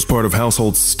 Subject was part of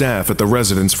household staff at the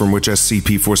residence from which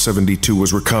SCP-472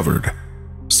 was recovered.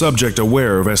 Subject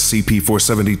aware of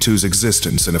SCP-472's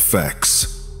existence and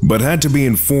effects, but had to be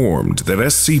informed that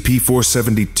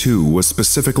SCP-472 was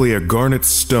specifically a garnet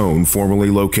stone formerly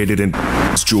located in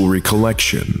its jewelry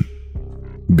collection.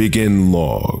 Begin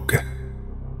log.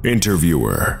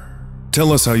 Interviewer: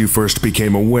 tell us how you first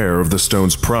became aware of the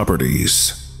stone's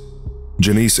properties.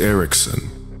 Janice Erickson: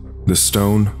 the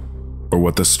stone, or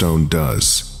what the stone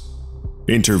does?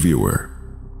 Interviewer: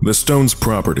 the stone's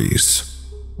properties,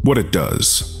 what it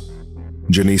does.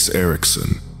 Janice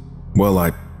Erickson: well,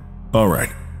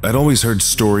 alright, I'd always heard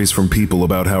stories from people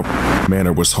about how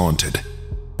Manor was haunted.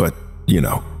 But,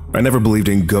 I never believed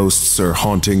in ghosts or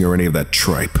haunting or any of that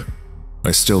tripe. I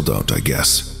still don't, I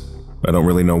guess. I don't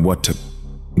really know what to…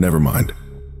 Never mind.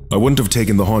 I wouldn't have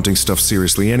taken the haunting stuff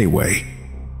seriously anyway.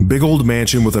 Big old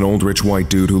mansion with an old rich white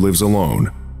dude who lives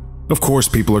alone. Of course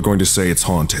people are going to say it's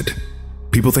haunted.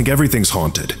 People think everything's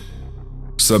haunted.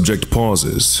 Subject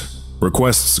pauses.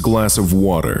 Requests glass of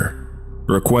water.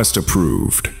 Request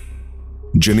approved.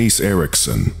 Janice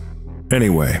Erickson: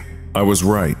 anyway, I was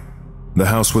right. The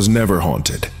house was never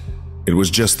haunted. It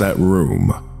was just that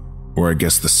room. Or I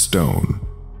guess the stone.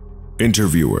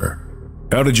 Interviewer: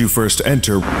 how did you first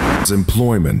enter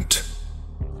employment?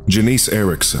 Janice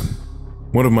Erickson: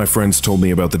 one of my friends told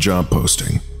me about the job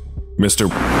posting. Mr.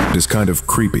 is kind of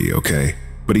creepy, okay?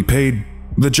 But he paid…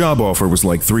 the job offer was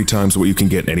like 3 times what you can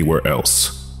get anywhere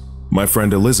else. My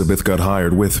friend Elizabeth got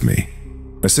hired with me.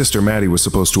 My sister Maddie was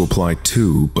supposed to apply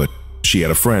too, but she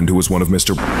had a friend who was one of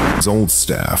Mr. old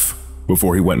staff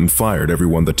before he went and fired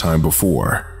everyone the time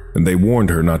before, and they warned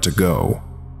her not to go.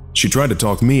 She tried to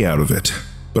talk me out of it,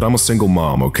 but I'm a single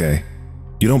mom, okay?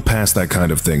 You don't pass that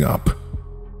kind of thing up.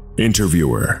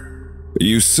 Interviewer: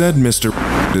 you said Mr.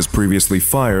 has previously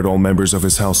fired all members of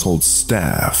his household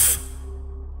staff.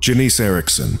 Janice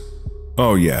Erickson: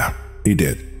 oh yeah, he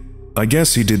did. I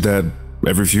guess he did that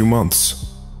every few months.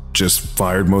 Just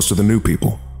fired most of the new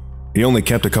people. He only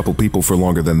kept a couple people for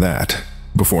longer than that,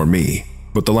 before me,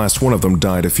 but the last one of them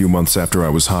died a few months after I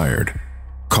was hired.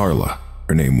 Carla,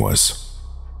 her name was.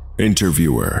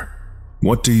 Interviewer: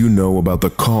 what do you know about the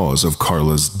cause of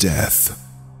Carla's death?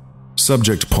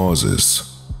 Subject pauses.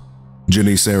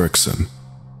 Janice Erickson: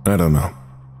 I don't know.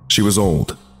 She was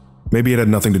old. Maybe it had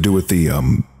nothing to do with the,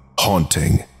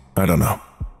 haunting. I don't know.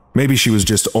 Maybe she was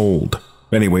just old.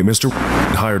 Anyway, Mr.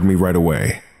 hired me right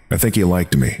away. I think he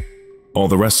liked me. All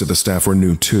the rest of the staff were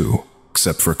new too,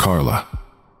 except for Carla.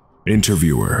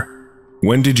 Interviewer: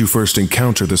 when did you first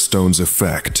encounter the stone's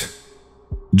effect?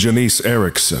 Janice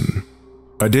Erickson: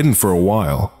 I didn't for a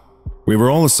while. We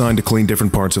were all assigned to clean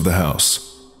different parts of the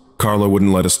house. Carla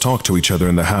wouldn't let us talk to each other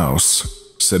in the house.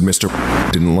 Said Mr.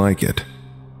 didn't like it.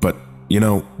 But,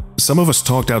 some of us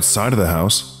talked outside of the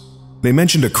house. They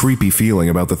mentioned a creepy feeling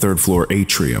about the 3rd floor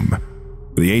atrium.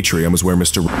 The atrium is where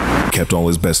Mr. kept all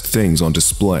his best things on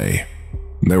display.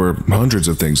 There were hundreds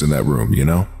of things in that room,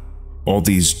 All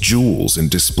these jewels in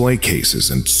display cases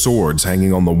and swords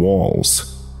hanging on the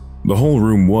walls. The whole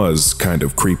room was kind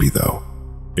of creepy though.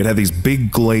 It had these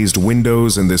big glazed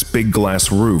windows and this big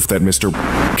glass roof that Mr.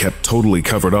 kept totally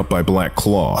covered up by black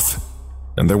cloth.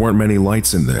 And there weren't many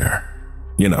lights in there.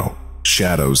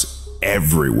 Shadows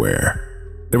everywhere.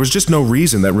 There was just no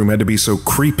reason that room had to be so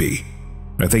creepy.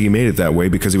 I think he made it that way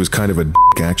because he was kind of a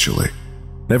dick, actually.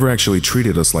 Never actually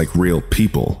treated us like real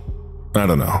people. I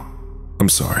don't know. I'm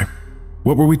sorry.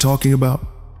 What were we talking about?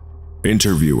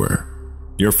 Interviewer: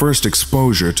 your first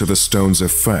exposure to the stone's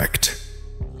effect.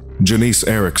 Janice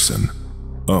Erickson: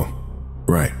 oh,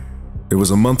 right. It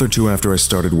was a month or two after I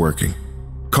started working.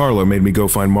 Carla made me go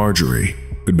find Marjorie,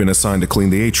 who'd been assigned to clean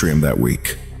the atrium that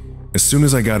week. As soon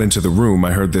as I got into the room,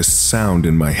 I heard this sound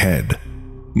in my head.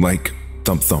 Like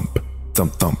thump thump,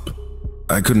 thump thump.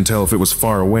 I couldn't tell if it was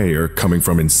far away or coming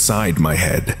from inside my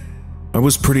head. I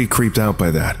was pretty creeped out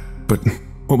by that, but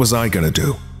what was I gonna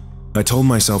do? I told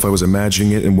myself I was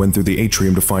imagining it and went through the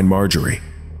atrium to find Marjorie.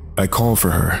 I call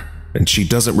for her, and she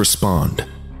doesn't respond.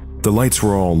 The lights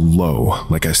were all low,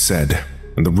 like I said,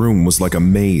 and the room was like a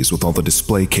maze with all the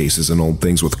display cases and old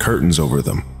things with curtains over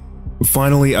them.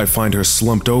 Finally, I find her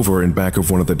slumped over in back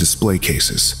of one of the display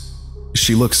cases.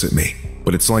 She looks at me,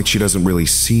 but it's like she doesn't really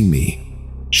see me.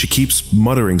 She keeps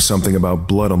muttering something about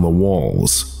blood on the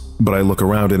walls, but I look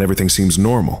around and everything seems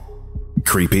normal.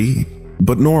 Creepy,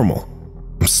 but normal.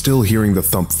 I'm still hearing the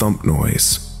thump-thump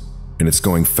noise, and it's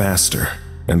going faster,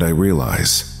 and I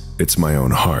realize it's my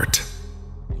own heart.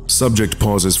 Subject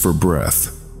pauses for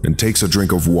breath and takes a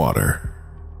drink of water.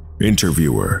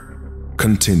 Interviewer: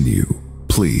 continue,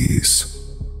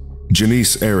 please.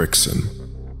 Janice Erickson: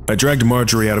 I dragged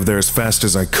Marjorie out of there as fast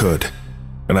as I could,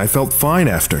 and I felt fine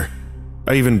after.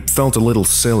 I even felt a little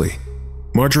silly.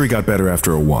 Marjorie got better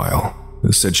after a while.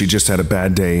 Said she just had a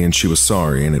bad day and she was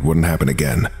sorry and it wouldn't happen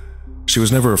again. She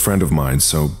was never a friend of mine,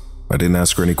 so I didn't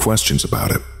ask her any questions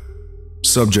about it.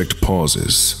 Subject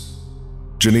pauses.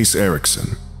 Janice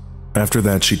Erickson: after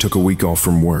that, she took a week off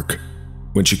from work.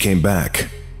 When she came back,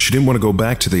 she didn't want to go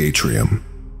back to the atrium.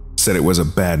 Said it was a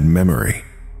bad memory.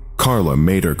 Carla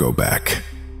made her go back.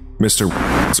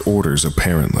 Mr.'s orders,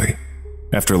 apparently.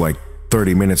 After like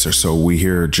 30 minutes or so, we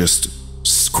hear her just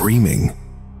screaming,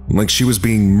 like she was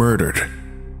being murdered.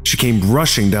 She came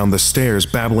rushing down the stairs,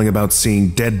 babbling about seeing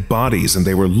dead bodies and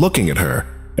they were looking at her,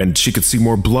 and she could see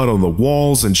more blood on the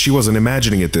walls and she wasn't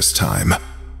imagining it this time.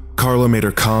 Carla made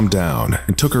her calm down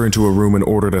and took her into a room and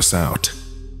ordered us out.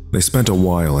 They spent a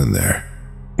while in there.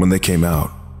 When they came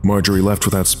out, Marjorie left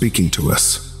without speaking to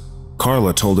us.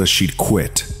 Carla told us she'd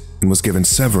quit and was given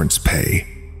severance pay.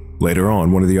 Later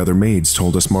on, one of the other maids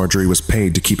told us Marjorie was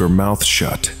paid to keep her mouth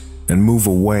shut and move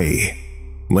away.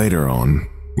 Later on,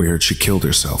 we heard she killed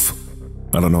herself.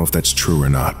 I don't know if that's true or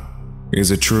not. Is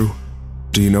it true?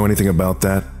 Do you know anything about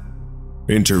that?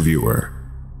 Interviewer: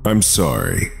 I'm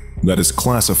sorry. That is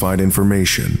classified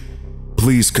information.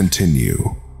 Please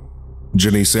continue.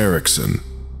 Janice Erickson: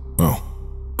 oh,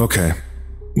 okay.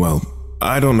 Well,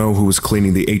 I don't know who was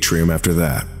cleaning the atrium after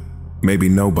that. Maybe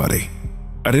nobody.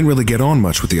 I didn't really get on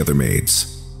much with the other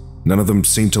maids. None of them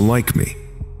seemed to like me.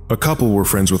 A couple were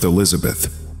friends with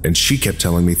Elizabeth, and she kept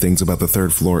telling me things about the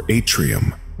third-floor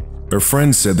atrium. Her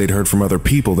friends said they'd heard from other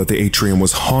people that the atrium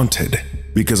was haunted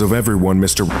because of everyone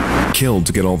Mr. killed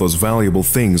to get all those valuable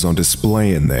things on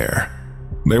display in there.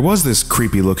 There was this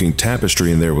creepy-looking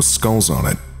tapestry in there with skulls on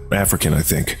it, African I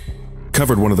think,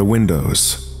 covered one of the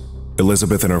windows.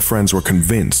 Elizabeth and her friends were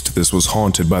convinced this was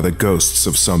haunted by the ghosts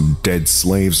of some dead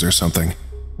slaves or something.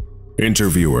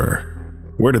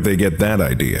 Interviewer: where did they get that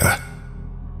idea?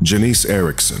 Janice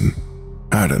Erickson: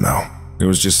 I don't know. It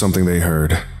was just something they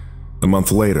heard. A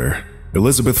month later,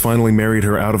 Elizabeth finally married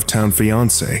her out-of-town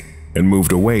fiancé and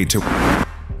moved away to...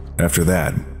 After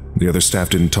that, the other staff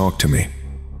didn't talk to me.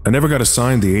 I never got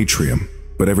assigned the atrium,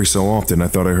 but every so often I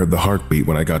thought I heard the heartbeat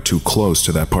when I got too close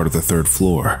to that part of the third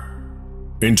floor.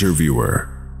 Interviewer: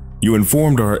 you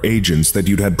informed our agents that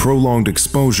you'd had prolonged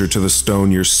exposure to the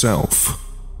stone yourself.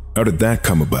 How did that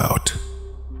come about?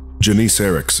 Janice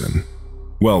Erickson: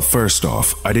 well, first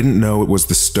off, I didn't know it was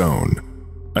the stone.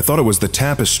 I thought it was the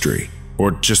tapestry,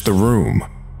 or just the room.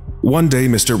 One day,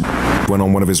 Mr. went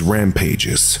on one of his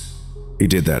rampages. He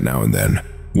did that now and then,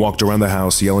 walked around the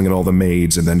house yelling at all the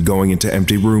maids and then going into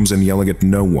empty rooms and yelling at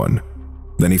no one.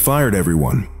 Then he fired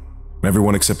everyone.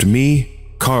 Everyone except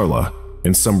me, Carla,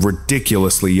 and some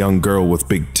ridiculously young girl with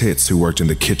big tits who worked in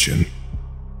the kitchen.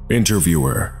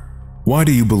 Interviewer: why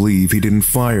do you believe he didn't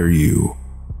fire you?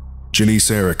 Janice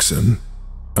Erickson: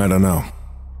 I don't know.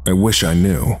 I wish I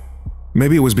knew.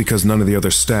 Maybe it was because none of the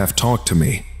other staff talked to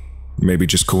me. Maybe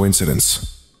just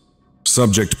coincidence.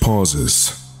 Subject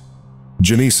pauses.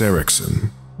 Janice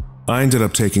Erickson: I ended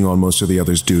up taking on most of the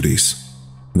others' duties.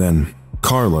 Then,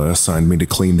 Carla assigned me to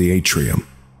clean the atrium.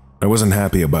 I wasn't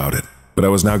happy about it, but I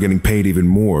was now getting paid even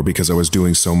more because I was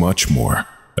doing so much more,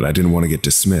 and I didn't want to get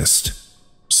dismissed.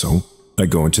 So, I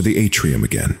go into the atrium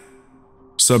again.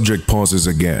 Subject pauses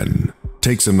again,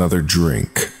 takes another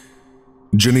drink.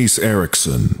 Janice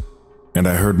Erickson: and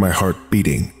I heard my heart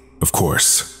beating, of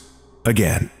course.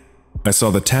 Again, I saw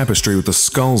the tapestry with the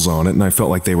skulls on it and I felt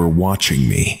like they were watching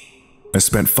me. I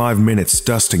spent 5 minutes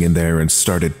dusting in there and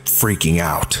started freaking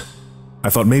out. I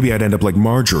thought maybe I'd end up like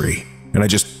Marjorie, and I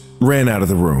just ran out of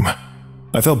the room.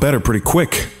 I felt better pretty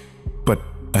quick, but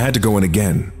I had to go in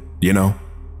again, you know?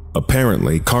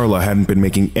 Apparently, Carla hadn't been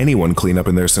making anyone clean up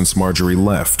in there since Marjorie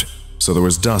left, so there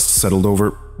was dust settled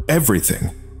over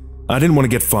everything. I didn't want to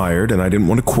get fired, and I didn't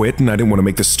want to quit, and I didn't want to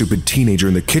make the stupid teenager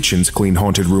in the kitchen's clean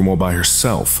haunted room all by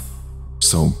herself.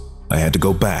 So I had to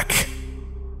go back.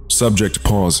 Subject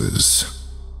pauses.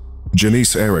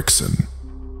 Janice Erickson.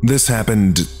 This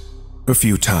happened a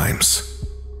few times.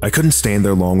 I couldn't stand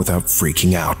there long without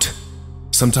freaking out.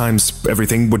 Sometimes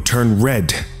everything would turn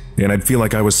red, and I'd feel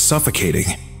like I was suffocating.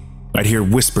 I'd hear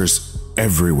whispers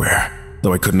everywhere,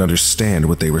 though I couldn't understand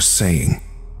what they were saying.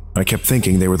 I kept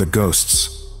thinking they were the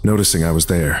ghosts, noticing I was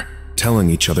there, telling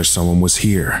each other someone was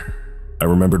here. I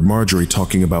remembered Marjorie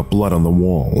talking about blood on the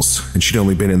walls, and she'd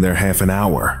only been in there half an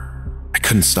hour. I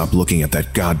couldn't stop looking at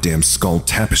that goddamn skull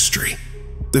tapestry.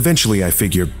 Eventually I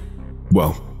figured,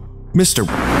 well, Mr.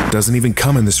 doesn't even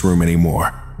come in this room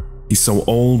anymore. He's so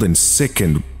old and sick,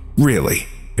 and really,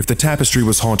 if the tapestry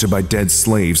was haunted by dead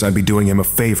slaves, I'd be doing him a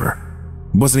favor.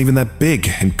 It wasn't even that big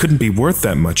and couldn't be worth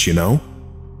that much, you know?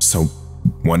 So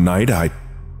one night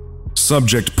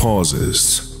Subject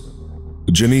pauses.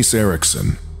 Janice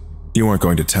Erickson. You aren't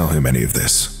going to tell him any of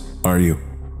this, are you?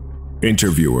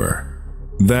 Interviewer.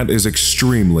 That is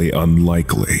extremely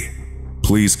unlikely.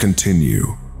 Please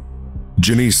continue.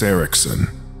 Janice Erickson.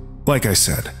 Like I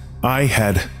said, I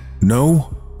had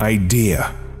no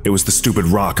idea it was the stupid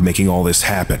rock making all this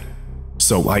happen.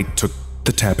 So I took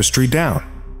the tapestry down.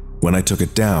 When I took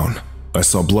it down, I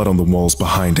saw blood on the walls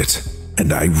behind it,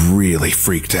 and I really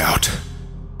freaked out.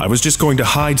 I was just going to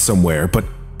hide somewhere, but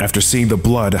after seeing the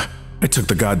blood, I took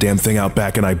the goddamn thing out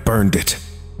back and I burned it.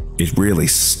 It really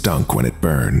stunk when it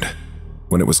burned.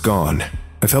 When it was gone,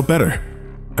 I felt better.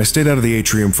 I stayed out of the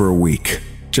atrium for a week,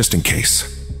 just in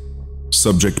case.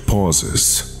 Subject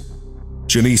pauses.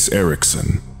 Janice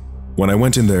Erickson. When I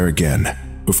went in there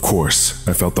again, of course,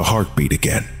 I felt the heartbeat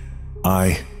again.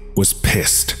 I was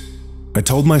pissed. I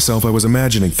told myself I was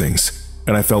imagining things,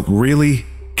 and I felt really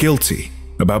guilty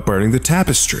about burning the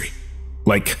tapestry.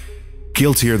 Like,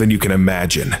 guiltier than you can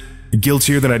imagine.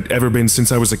 Guiltier than I'd ever been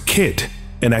since I was a kid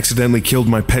and accidentally killed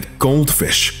my pet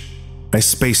goldfish. I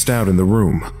spaced out in the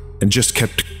room and just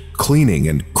kept cleaning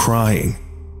and crying.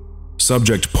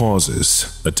 Subject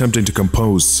pauses, attempting to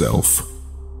compose self.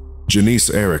 Janice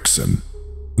Erickson.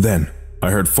 Then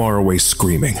I heard faraway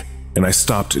screaming, and I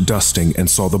stopped dusting and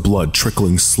saw the blood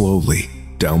trickling slowly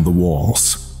down the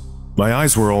walls. My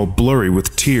eyes were all blurry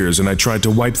with tears, and I tried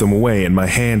to wipe them away, and my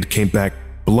hand came back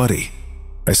bloody.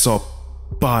 I saw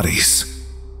bodies.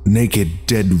 Naked,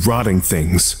 dead, rotting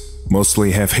things,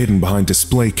 mostly half hidden behind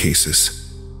display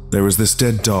cases. There was this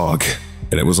dead dog,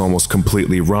 and it was almost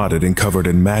completely rotted and covered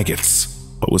in maggots,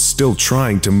 but was still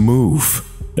trying to move,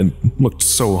 and looked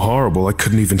so horrible I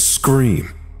couldn't even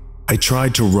scream. I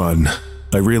tried to run,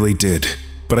 I really did,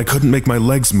 but I couldn't make my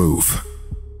legs move.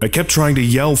 I kept trying to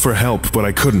yell for help, but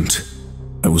I couldn't.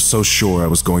 I was so sure I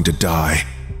was going to die.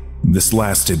 This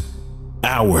lasted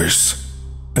hours.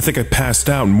 I think I passed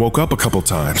out and woke up a couple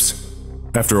times.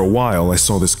 After a while, I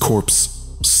saw this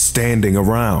corpse standing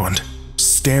around,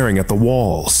 staring at the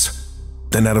walls.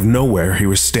 Then out of nowhere, he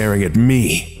was staring at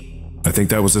me. I think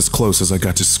that was as close as I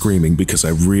got to screaming because I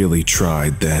really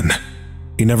tried then.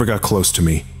 He never got close to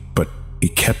me, but he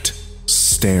kept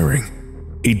staring.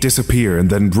 He'd disappear and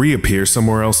then reappear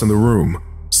somewhere else in the room,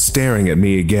 staring at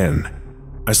me again.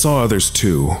 I saw others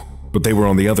too, but they were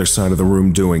on the other side of the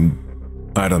room doing,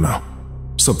 I don't know,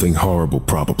 something horrible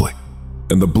probably.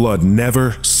 And the blood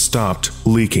never stopped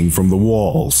leaking from the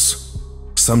walls.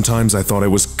 Sometimes I thought I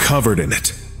was covered in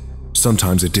it.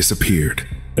 Sometimes it disappeared,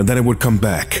 and then it would come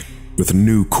back with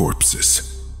new corpses.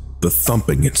 The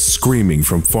thumping and screaming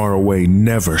from far away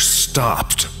never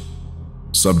stopped.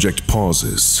 Subject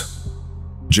pauses.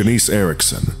 Janice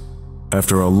Erickson.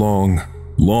 After a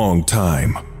long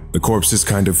time, the corpses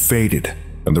kind of faded,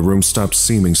 and the room stopped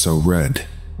seeming so red.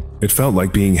 It felt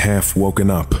like being half woken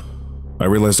up. I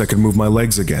realized I could move my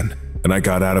legs again, and I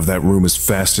got out of that room as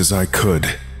fast as I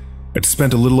could. I'd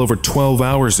spent a little over 12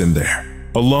 hours in there,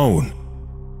 alone.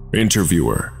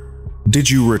 Interviewer. Did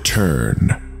you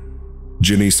return?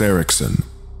 Janice Erickson.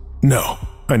 No,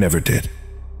 I never did.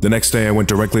 The next day I went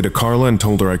directly to Carla and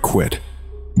told her I quit.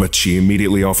 But she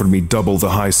immediately offered me double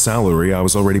the high salary I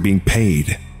was already being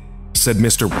paid. Said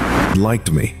Mr.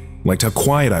 liked me, liked how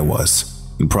quiet I was,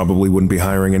 and probably wouldn't be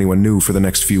hiring anyone new for the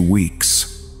next few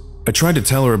weeks. I tried to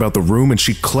tell her about the room and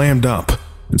she clammed up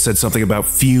and said something about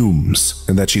fumes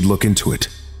and that she'd look into it.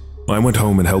 I went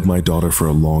home and held my daughter for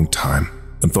a long time.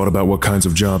 and thought about what kinds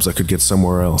of jobs I could get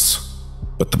somewhere else.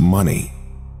 But the money,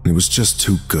 it was just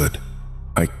too good.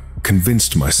 I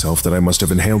convinced myself that I must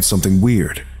have inhaled something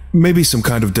weird. Maybe some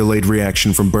kind of delayed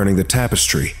reaction from burning the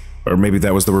tapestry, or maybe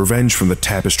that was the revenge from the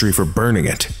tapestry for burning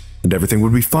it, and everything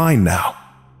would be fine now.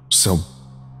 So,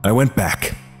 I went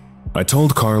back. I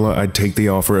told Carla I'd take the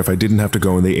offer if I didn't have to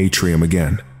go in the atrium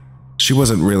again. She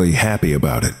wasn't really happy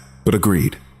about it, but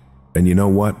agreed. And you know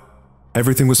what?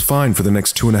 Everything was fine for the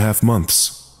next 2.5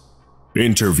 months.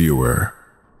 Interviewer: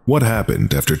 what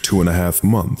happened after 2.5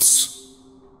 months?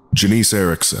 Janice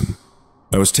Erickson: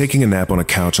 I was taking a nap on a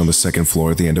couch on the second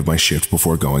floor at the end of my shift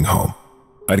before going home.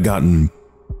 I'd gotten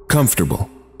comfortable,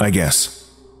 I guess.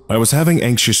 I was having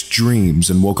anxious dreams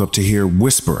and woke up to hear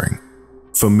whispering.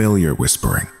 Familiar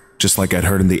whispering, just like I'd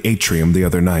heard in the atrium the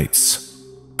other nights.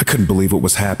 I couldn't believe what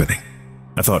was happening.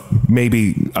 I thought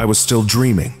maybe I was still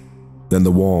dreaming. Then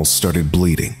the walls started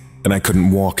bleeding, and I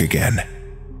couldn't walk again.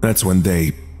 That's when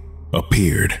they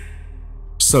appeared.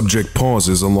 Subject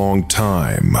pauses a long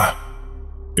time.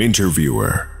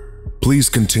 Interviewer: please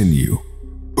continue.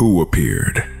 Who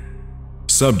appeared?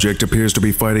 Subject appears to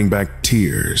be fighting back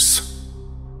tears.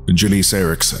 Janice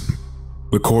Erickson: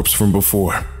 the corpse from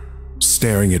before,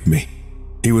 staring at me.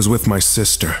 He was with my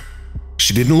sister.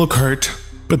 She didn't look hurt,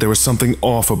 but there was something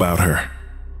off about her.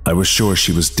 I was sure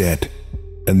she was dead.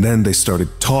 And then they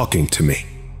started talking to me.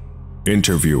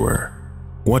 Interviewer: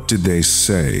 what did they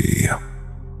say?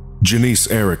 Janice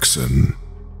Erickson: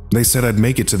 they said I'd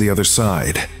make it to the other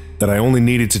side, that I only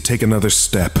needed to take another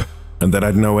step, and that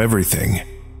I'd know everything.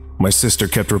 My sister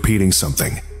kept repeating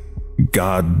something.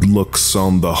 God looks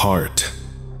on the heart.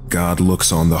 God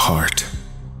looks on the heart.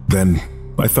 Then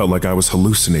I felt like I was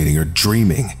hallucinating or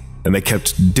dreaming, and they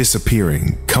kept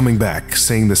disappearing, coming back,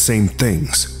 saying the same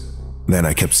things. Then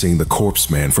I kept seeing the corpse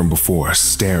man from before,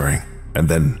 staring, and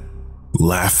then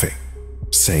laughing,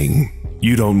 saying,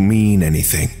 "You don't mean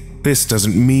anything. This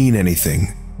doesn't mean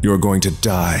anything. You're going to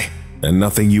die, and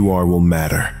nothing you are will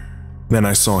matter." Then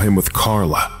I saw him with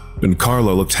Carla, and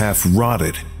Carla looked half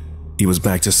rotted. He was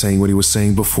back to saying what he was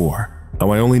saying before,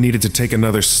 how I only needed to take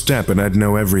another step and I'd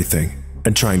know everything,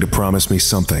 and trying to promise me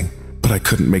something, but I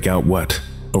couldn't make out what,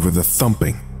 over the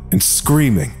thumping and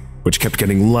screaming, which kept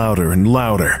getting louder and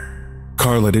louder.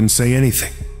 Carla didn't say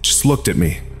anything, just looked at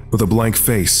me with a blank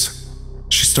face.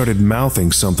 She started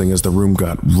mouthing something as the room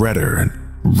got redder and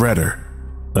redder.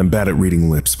 I'm bad at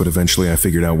reading lips, but eventually I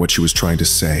figured out what she was trying to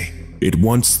say. It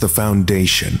wants the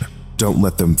Foundation. Don't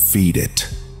let them feed it.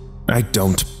 I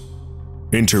don't.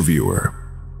 Interviewer: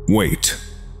 wait.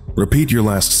 Repeat your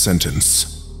last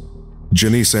sentence.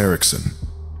 Janice Erickson: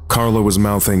 Carla was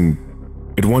mouthing,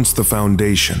 "It wants the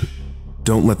Foundation.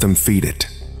 Don't let them feed it."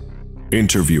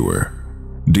 Interviewer: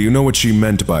 do you know what she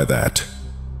meant by that?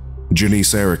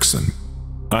 Janice Erickson: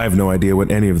 I have no idea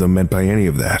what any of them meant by any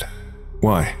of that.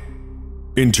 Why?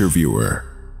 Interviewer: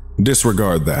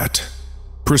 disregard that.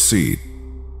 Proceed.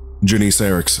 Janice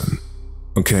Erickson: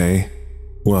 okay.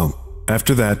 Well,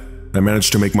 after that, I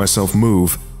managed to make myself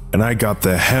move, and I got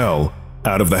the hell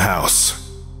out of the house.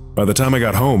 By the time I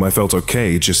got home, I felt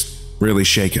okay, just really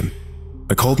shaken.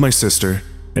 I called my sister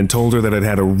and told her that I'd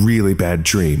had a really bad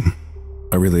dream.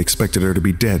 I really expected her to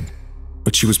be dead,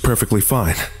 but she was perfectly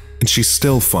fine, and she's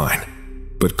still fine.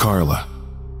 But Carla,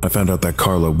 I found out that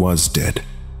Carla was dead.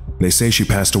 They say she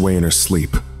passed away in her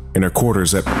sleep, in her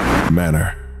quarters at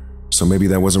Manor. So maybe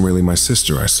that wasn't really my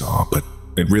sister I saw, but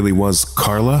it really was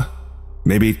Carla?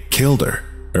 Maybe it killed her,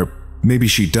 or maybe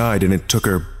she died and it took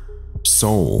her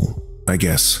soul, I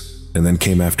guess, and then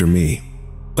came after me.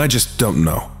 I just don't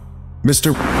know.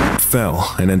 Mr.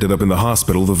 fell and ended up in the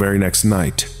hospital the very next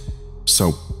night.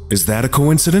 So, is that a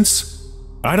coincidence?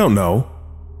 I don't know.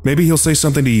 Maybe he'll say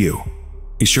something to you.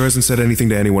 He sure hasn't said anything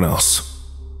to anyone else.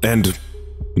 And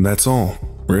that's all,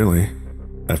 really.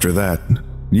 After that,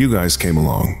 you guys came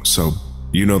along, so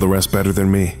you know the rest better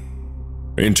than me.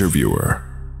 Interviewer: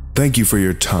 thank you for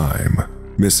your time,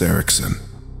 Miss Erickson.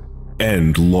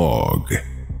 End log.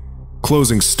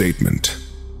 Closing statement.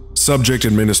 Subject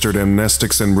administered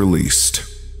amnestics and released.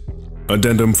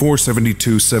 Addendum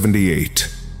 47278.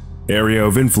 Area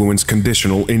of influence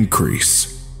conditional increase.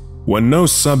 When no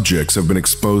subjects have been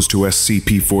exposed to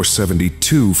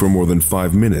SCP-472 for more than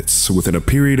 5 minutes within a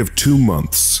period of 2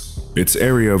 months, its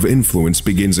area of influence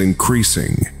begins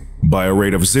increasing by a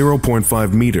rate of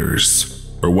 0.5 meters,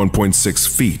 or 1.6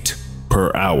 feet,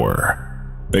 per hour.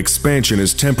 Expansion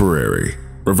is temporary,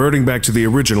 reverting back to the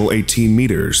original 18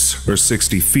 meters, or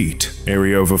 60 feet,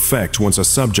 area of effect once a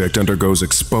subject undergoes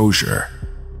exposure.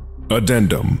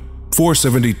 Addendum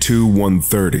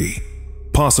 472-130.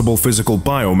 Possible physical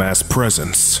biomass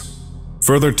presence.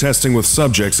 Further testing with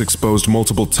subjects exposed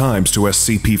multiple times to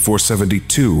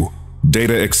SCP-472,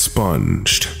 data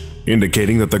expunged,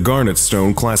 indicating that the Garnet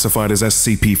Stone classified as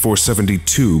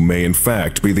SCP-472 may in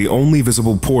fact be the only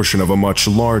visible portion of a much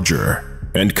larger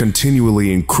and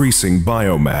continually increasing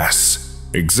biomass,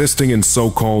 existing in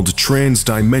so-called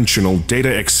transdimensional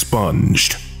data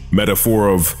expunged, metaphor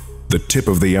of the tip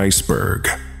of the iceberg.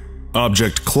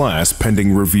 Object class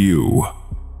pending review.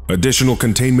 Additional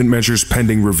containment measures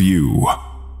pending review.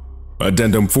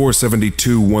 Addendum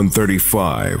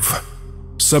 472-135.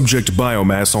 Subject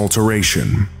biomass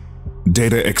alteration.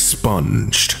 Data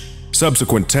expunged.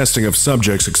 Subsequent testing of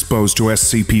subjects exposed to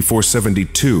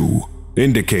SCP-472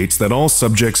 indicates that all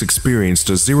subjects experienced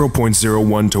a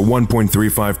 0.01 to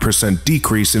 1.35%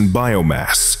 decrease in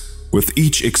biomass with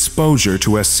each exposure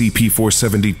to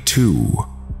SCP-472.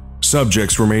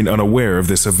 Subjects remain unaware of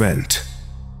this event.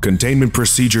 Containment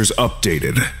procedures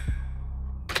updated.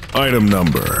 Item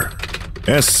number: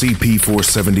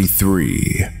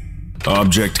 SCP-473.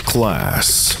 Object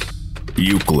class: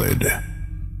 Euclid.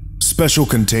 Special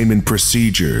containment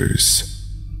procedures.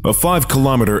 A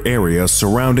 5-kilometer area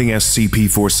surrounding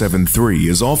SCP-473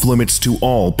 is off-limits to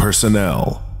all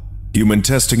personnel. Human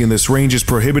testing in this range is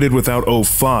prohibited without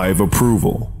O5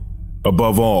 approval.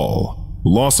 Above all,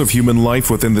 loss of human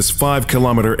life within this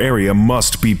 5-kilometer area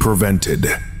must be prevented.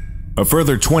 A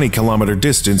further 20-kilometer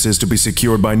distance is to be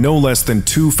secured by no less than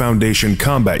 2 Foundation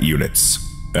combat units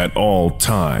at all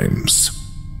times.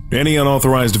 Any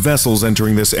unauthorized vessels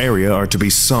entering this area are to be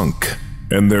sunk,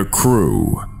 and their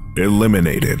crew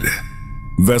eliminated.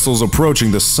 Vessels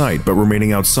approaching the site but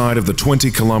remaining outside of the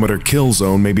 20-kilometer kill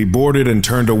zone may be boarded and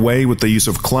turned away with the use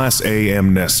of Class A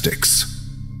amnestics.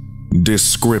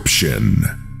 Description: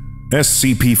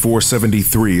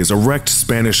 SCP-473 is a wrecked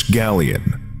Spanish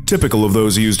galleon, typical of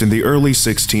those used in the early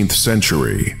 16th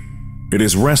century. It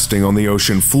is resting on the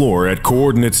ocean floor at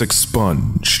coordinates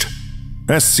expunged.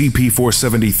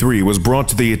 SCP-473 was brought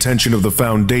to the attention of the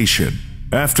Foundation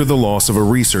after the loss of a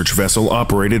research vessel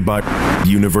operated by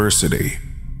University.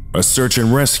 A search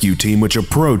and rescue team which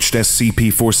approached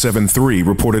SCP-473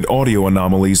 reported audio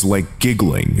anomalies like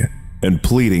giggling and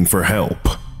pleading for help.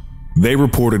 They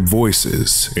reported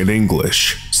voices in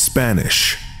English,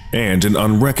 Spanish, and an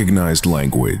unrecognized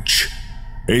language.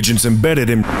 Agents embedded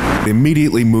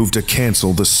immediately moved to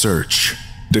cancel the search,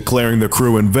 declaring the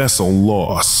crew and vessel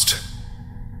lost.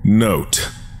 Note: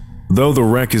 though the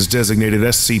wreck is designated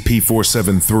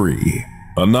SCP-473,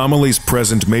 anomalies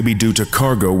present may be due to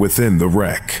cargo within the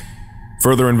wreck.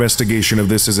 Further investigation of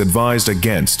this is advised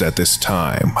against at this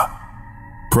time.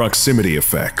 Proximity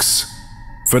effects.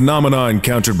 Phenomena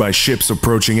encountered by ships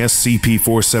approaching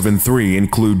SCP-473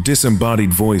 include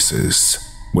disembodied voices,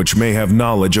 which may have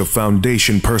knowledge of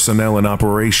Foundation personnel and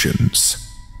operations,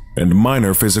 and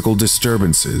minor physical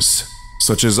disturbances,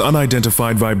 such as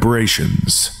unidentified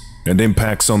vibrations and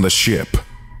impacts on the ship.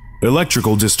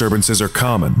 Electrical disturbances are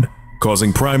common,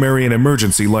 causing primary and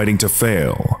emergency lighting to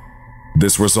fail.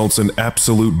 This results in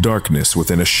absolute darkness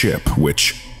within a ship,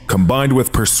 which, combined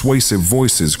with persuasive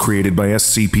voices created by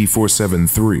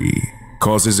SCP-473,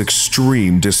 causes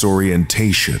extreme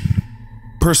disorientation.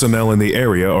 Personnel in the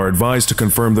area are advised to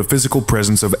confirm the physical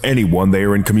presence of anyone they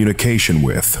are in communication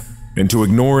with, and to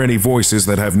ignore any voices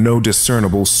that have no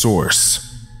discernible source.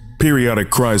 Periodic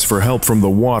cries for help from the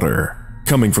water,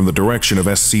 coming from the direction of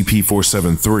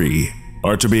SCP-473,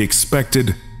 are to be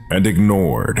expected and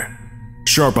ignored.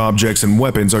 Sharp objects and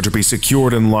weapons are to be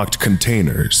secured in locked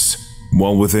containers,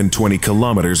 while within 20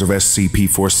 kilometers of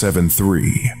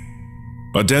SCP-473.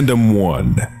 Addendum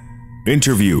 1.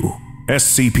 Interview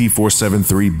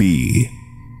SCP-473-B.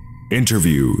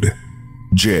 Interviewed: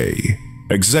 J,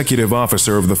 Executive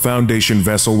Officer of the Foundation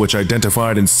vessel which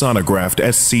identified and sonographed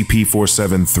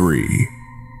SCP-473.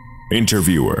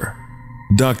 Interviewer: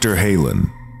 Dr.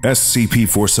 Halen,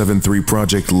 SCP-473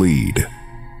 Project Lead.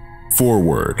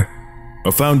 Forward: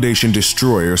 a Foundation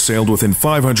destroyer sailed within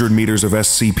 500 meters of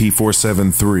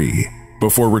SCP-473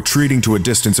 before retreating to a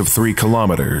distance of 3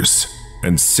 kilometers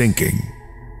and sinking.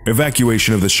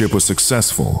 Evacuation of the ship was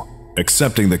successful,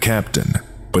 excepting the captain,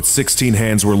 but 16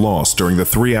 hands were lost during the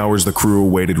 3 hours the crew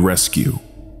awaited rescue.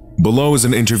 Below is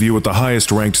an interview with the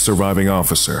highest-ranked surviving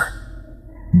officer.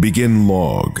 Begin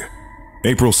log.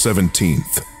 April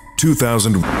 17th,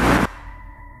 2000.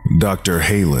 Dr.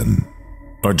 Halen.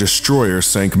 Our destroyer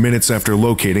sank minutes after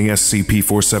locating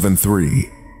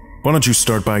SCP-473. Why don't you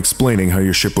start by explaining how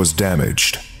your ship was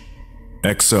damaged?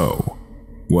 XO.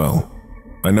 Well,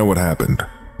 I know what happened,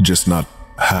 just not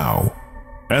how.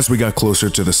 As we got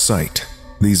closer to the site,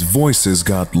 these voices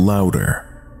got louder.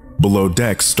 Below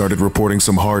decks started reporting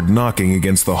some hard knocking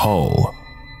against the hull.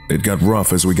 It got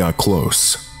rough as we got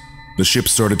close. The ship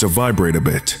started to vibrate a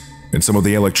bit, and some of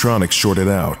the electronics shorted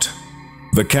out.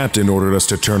 The captain ordered us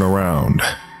to turn around,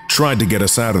 tried to get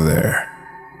us out of there,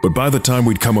 but by the time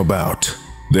we'd come about,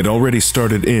 they'd already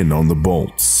started in on the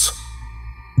bolts.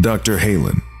 Dr.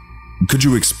 Halen, could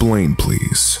you explain,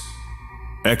 please?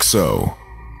 XO.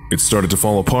 It started to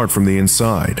fall apart from the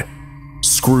inside.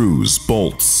 Screws,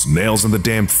 bolts, nails in the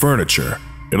damn furniture.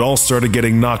 It all started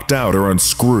getting knocked out or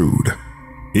unscrewed.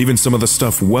 Even some of the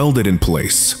stuff welded in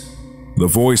place. The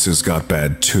voices got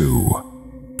bad too.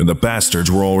 And the bastards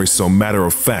were always so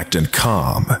matter-of-fact and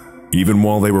calm, even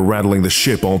while they were rattling the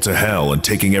ship all to hell and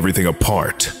taking everything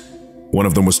apart. One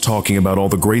of them was talking about all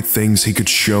the great things he could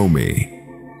show me.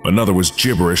 Another was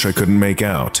gibberish I couldn't make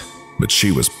out, but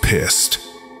she was pissed.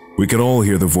 We could all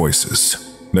hear the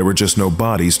voices. There were just no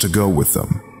bodies to go with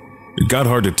them. It got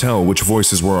hard to tell which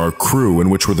voices were our crew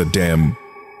and which were the damn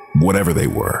whatever they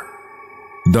were.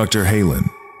 Dr. Halen,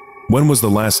 when was the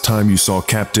last time you saw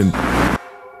Captain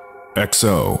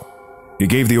XO? He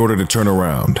gave the order to turn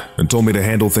around and told me to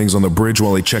handle things on the bridge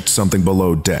while he checked something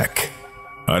below deck.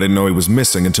 I didn't know he was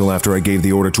missing until after I gave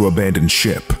the order to abandon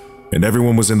ship, and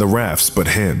everyone was in the rafts but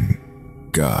him.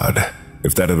 God,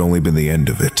 if that had only been the end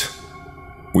of it.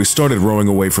 We started rowing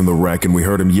away from the wreck and we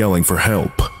heard him yelling for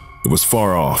help. It was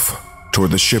far off,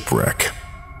 toward the shipwreck.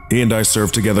 He and I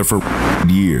served together for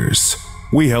years.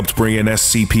 We helped bring in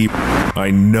SCP.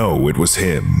 I know it was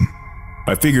him.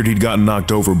 I figured he'd gotten knocked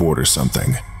overboard or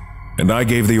something, and I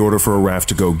gave the order for a raft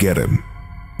to go get him.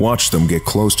 Watched them get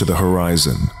close to the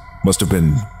horizon. Must have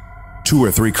been 2 or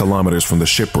 3 kilometers from the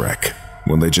shipwreck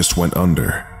when they just went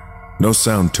under. No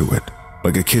sound to it,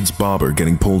 like a kid's bobber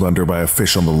getting pulled under by a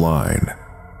fish on the line.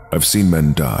 I've seen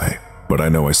men die, but I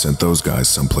know I sent those guys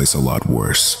someplace a lot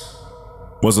worse.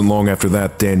 Wasn't long after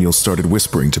that Daniel started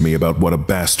whispering to me about what a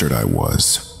bastard I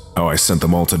was, how I sent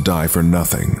them all to die for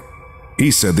nothing. He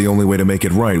said the only way to make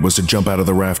it right was to jump out of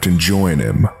the raft and join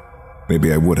him.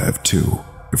 Maybe I would have too,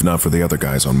 if not for the other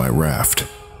guys on my raft.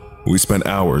 We spent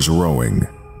hours rowing,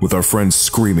 with our friends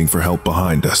screaming for help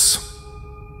behind us.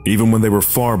 Even when they were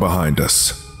far behind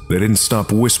us, they didn't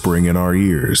stop whispering in our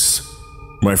ears.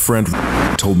 My friend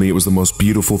told me it was the most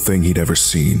beautiful thing he'd ever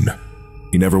seen.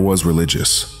 He never was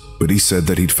religious, but he said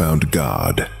that he'd found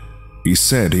God. He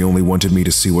said he only wanted me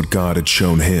to see what God had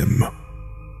shown him.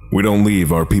 We don't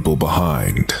leave our people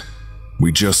behind.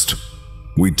 We don't.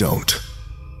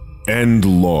 End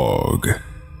log.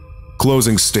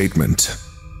 Closing statement.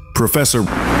 Professor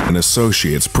and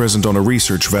associates present on a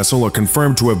research vessel are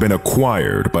confirmed to have been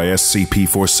acquired by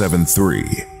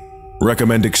SCP-473.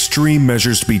 Recommend extreme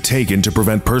measures to be taken to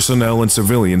prevent personnel and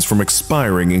civilians from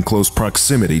expiring in close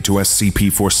proximity to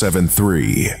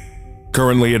SCP-473.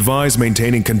 Currently advise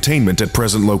maintaining containment at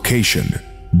present location,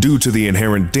 due to the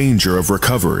inherent danger of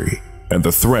recovery and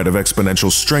the threat of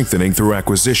exponential strengthening through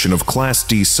acquisition of Class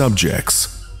D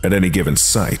subjects at any given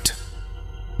site.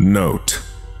 Note: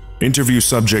 Interview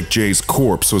Subject J's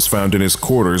corpse was found in his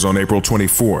quarters on April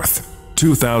 24th,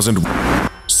 2000.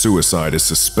 Suicide is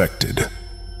suspected.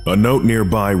 A note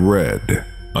nearby read,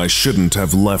 "I shouldn't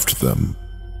have left them.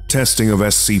 Testing of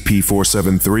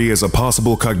SCP-473 as a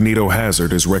possible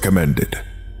cognitohazard is recommended."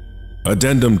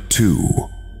 Addendum 2.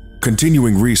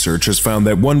 Continuing research has found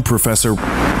that one professor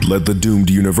led the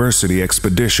doomed university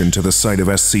expedition to the site of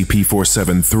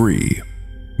SCP-473.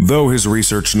 Though his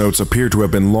research notes appear to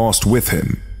have been lost with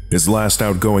him, his last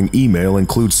outgoing email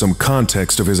includes some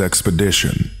context of his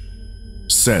expedition.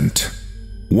 Sent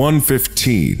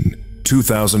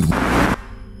 1/15/2000.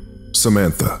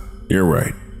 Samantha, you're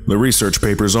right. The research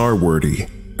papers are wordy,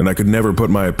 and I could never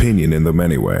put my opinion in them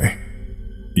anyway.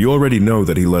 You already know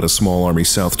that he led a small army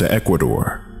south to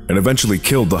Ecuador, and eventually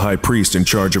killed the high priest in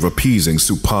charge of appeasing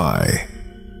Supai.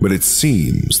 But it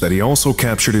seems that he also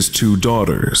captured his 2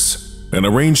 daughters, and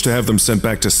arranged to have them sent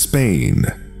back to Spain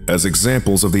as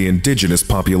examples of the indigenous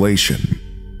population.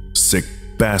 Sick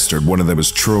bastard wanted them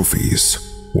as trophies,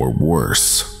 or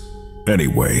worse.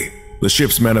 Anyway, the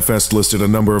ship's manifest listed a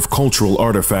number of cultural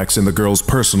artifacts in the girl's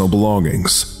personal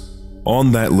belongings.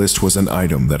 On that list was an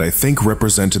item that I think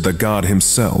represented the god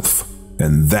himself,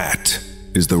 and that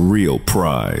is the real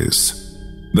prize.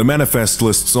 The manifest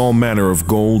lists all manner of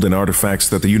gold and artifacts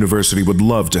that the university would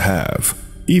love to have,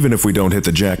 even if we don't hit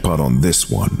the jackpot on this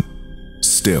one.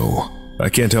 Still, I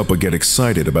can't help but get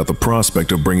excited about the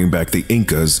prospect of bringing back the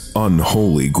Inca's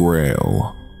unholy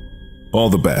grail. All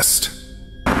the best.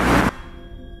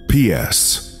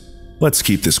 P.S. Let's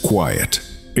keep this quiet.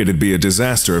 It'd be a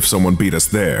disaster if someone beat us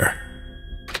there.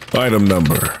 Item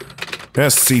number: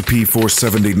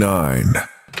 SCP-479.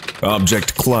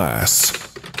 Object Class: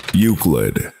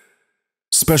 Euclid.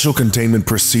 Special Containment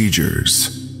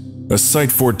Procedures. A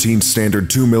Site-14 standard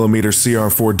 2mm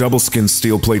CR4 double-skin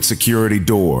steel plate security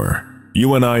door,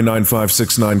 UNI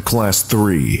 9569 Class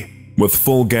 3, with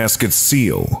full gasket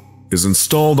seal, is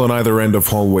installed on either end of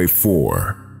Hallway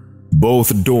 4.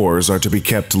 Both doors are to be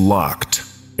kept locked,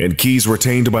 and keys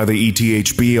retained by the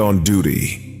ETHB on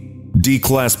duty.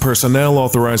 D-Class personnel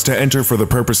authorized to enter for the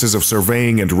purposes of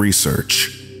surveying and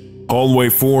research. Hallway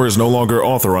 4 is no longer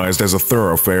authorized as a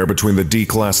thoroughfare between the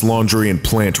D-Class laundry and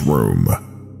plant room.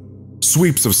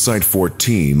 Sweeps of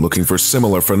Site-14 looking for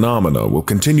similar phenomena will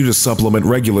continue to supplement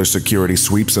regular security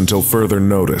sweeps until further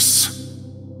notice.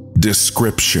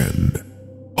 Description: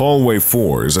 Hallway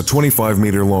 4 is a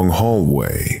 25-meter-long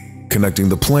hallway connecting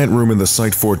the plant room and the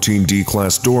Site-14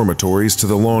 D-Class dormitories to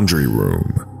the laundry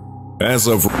room. As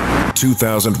of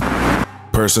 2000,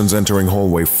 persons entering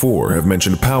Hallway 4 have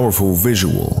mentioned powerful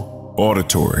visual,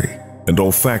 auditory, and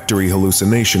olfactory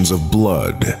hallucinations of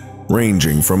blood,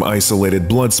 ranging from isolated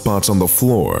blood spots on the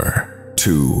floor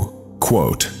to,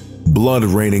 quote, blood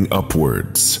raining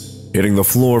upwards, hitting the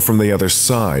floor from the other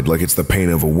side like it's the pane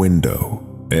of a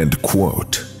window, end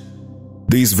quote.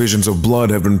 These visions of blood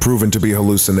have been proven to be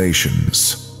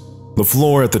hallucinations. The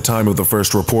floor at the time of the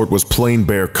first report was plain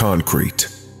bare concrete,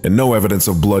 and no evidence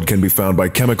of blood can be found by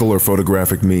chemical or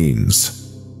photographic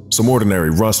means. Some ordinary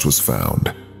rust was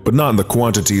found, but not in the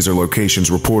quantities or locations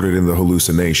reported in the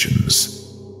hallucinations.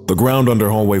 The ground under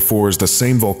Hallway 4 is the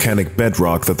same volcanic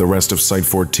bedrock that the rest of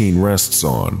Site-14 rests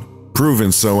on,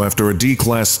 proven so after a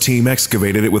D-Class team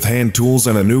excavated it with hand tools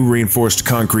and a new reinforced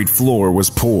concrete floor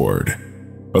was poured.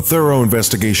 A thorough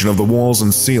investigation of the walls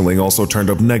and ceiling also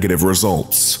turned up negative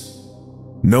results.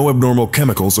 No abnormal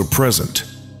chemicals are present.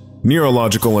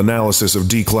 Neurological analysis of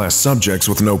D-Class subjects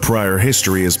with no prior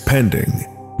history is pending,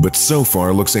 but so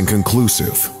far looks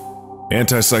inconclusive.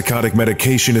 Antipsychotic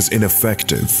medication is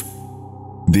ineffective.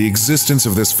 The existence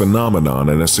of this phenomenon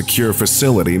in a secure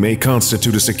facility may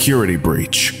constitute a security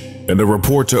breach, and a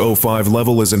report to O5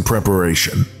 level is in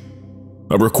preparation.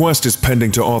 A request is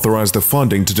pending to authorize the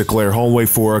funding to declare Hallway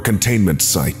 4 a containment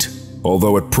site,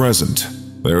 although at present,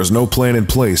 there is no plan in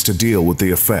place to deal with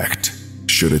the effect,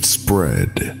 should it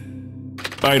spread.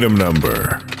 Item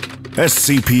Number: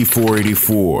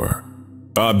 SCP-484.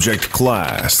 Object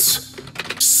Class: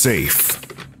 Safe.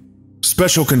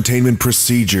 Special Containment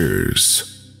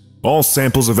Procedures. All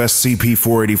samples of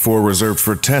SCP-484 reserved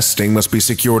for testing must be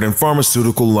secured in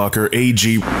Pharmaceutical Locker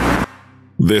AG.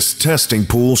 This testing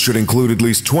pool should include at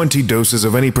least 20 doses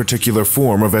of any particular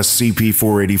form of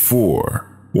SCP-484,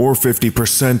 or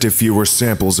 50% if fewer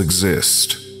samples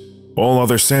exist. All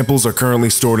other samples are currently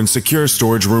stored in Secure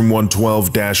Storage Room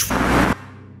 112-.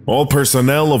 All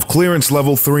personnel of Clearance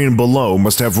Level 3 and below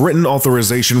must have written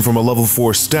authorization from a Level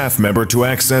 4 staff member to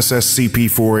access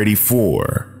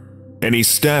SCP-484. Any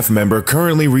staff member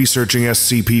currently researching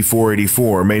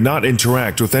SCP-484 may not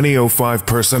interact with any O5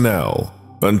 personnel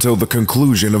until the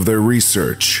conclusion of their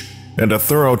research, and a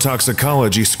thorough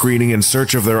toxicology screening in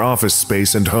search of their office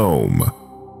space and home.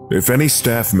 If any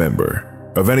staff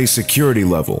member, of any security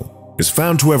level, is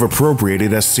found to have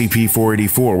appropriated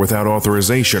SCP-484 without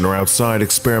authorization or outside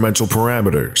experimental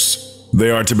parameters,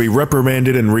 they are to be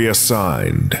reprimanded and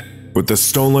reassigned, with the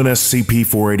stolen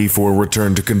SCP-484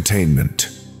 returned to containment.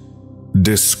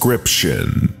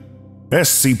 Description: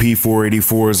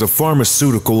 SCP-484 is a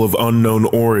pharmaceutical of unknown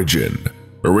origin,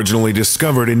 originally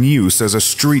discovered and used as a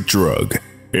street drug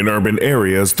in urban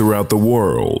areas throughout the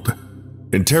world.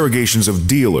 Interrogations of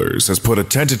dealers has put a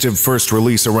tentative first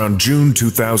release around June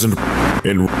 2000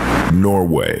 in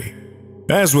Norway.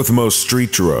 As with most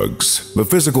street drugs, the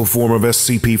physical form of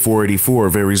SCP-484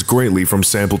 varies greatly from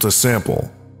sample to sample.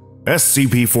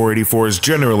 SCP-484 is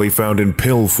generally found in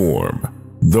pill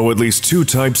form, though at least 2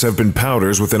 types have been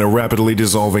powders within a rapidly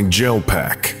dissolving gel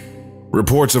pack.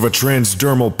 Reports of a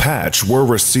transdermal patch were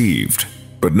received,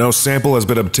 but no sample has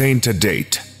been obtained to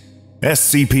date.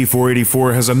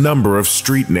 SCP-484 has a number of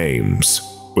street names,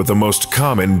 with the most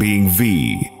common being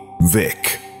V,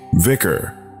 Vic,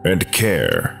 Vicar, and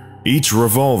Care, each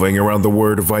revolving around the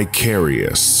word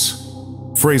vicarious.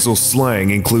 Phrasal slang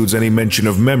includes any mention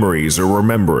of memories or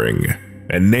remembering,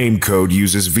 and name code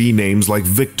uses V names like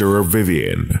Victor or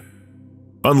Vivian.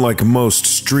 Unlike most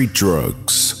street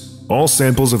drugs, all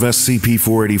samples of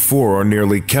SCP-484 are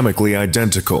nearly chemically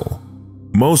identical.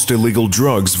 Most illegal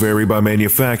drugs vary by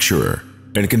manufacturer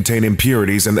and contain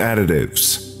impurities and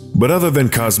additives, but other than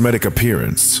cosmetic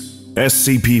appearance,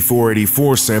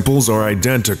 SCP-484 samples are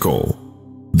identical.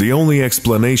 The only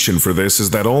explanation for this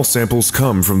is that all samples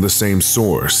come from the same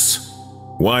source.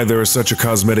 Why there is such a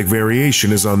cosmetic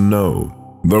variation is unknown.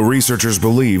 though researchers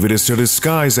believe it is to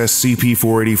disguise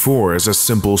SCP-484 as a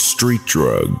simple street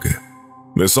drug.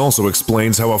 This also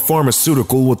explains how a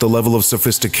pharmaceutical with the level of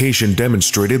sophistication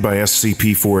demonstrated by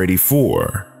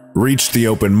SCP-484 reached the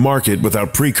open market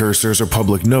without precursors or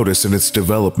public notice in its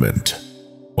development.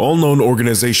 All known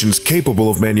organizations capable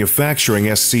of manufacturing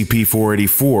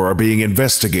SCP-484 are being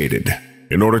investigated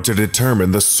in order to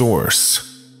determine the source.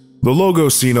 The logo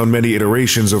seen on many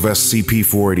iterations of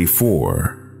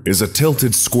SCP-484 is a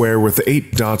tilted square with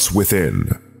 8 dots within,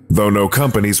 though no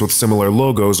companies with similar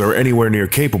logos are anywhere near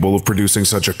capable of producing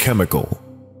such a chemical.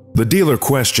 The dealer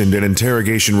questioned in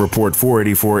Interrogation Report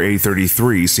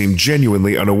 484-A33 seemed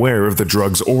genuinely unaware of the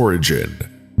drug's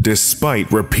origin,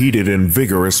 despite repeated and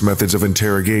vigorous methods of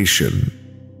interrogation.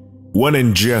 When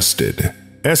ingested,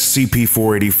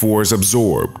 SCP-484 is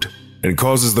absorbed and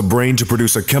causes the brain to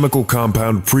produce a chemical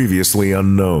compound previously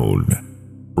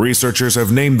unknown. Researchers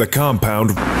have named the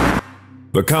compound.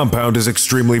 The compound is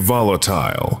extremely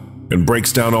volatile and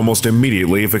breaks down almost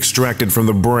immediately if extracted from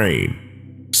the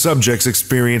brain. Subjects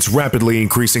experience rapidly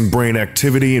increasing brain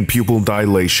activity and pupil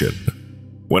dilation.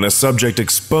 When a subject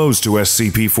exposed to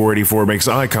SCP-484 makes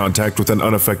eye contact with an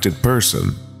unaffected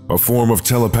person, a form of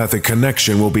telepathic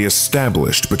connection will be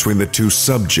established between the two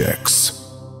subjects.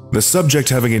 The subject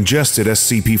having ingested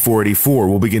SCP-484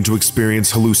 will begin to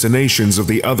experience hallucinations of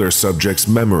the other subject's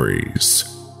memories.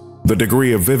 The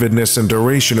degree of vividness and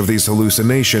duration of these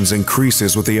hallucinations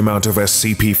increases with the amount of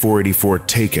SCP-484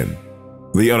 taken.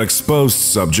 The unexposed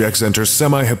subjects enter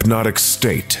semi-hypnotic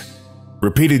state.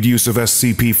 Repeated use of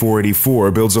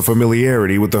SCP-484 builds a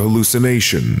familiarity with the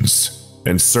hallucinations,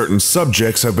 and certain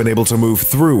subjects have been able to move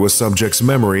through a subject's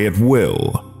memory at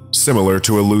will, similar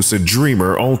to a lucid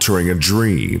dreamer altering a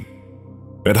dream.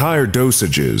 At higher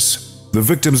dosages, the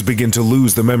victims begin to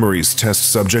lose the memories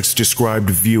test subjects described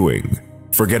viewing,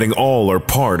 forgetting all or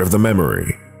part of the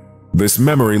memory. This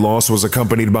memory loss was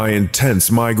accompanied by intense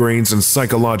migraines and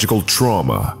psychological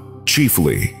trauma,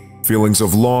 chiefly feelings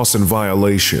of loss and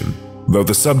violation, though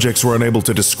the subjects were unable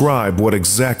to describe what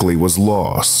exactly was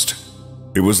lost.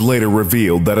 It was later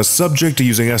revealed that a subject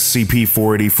using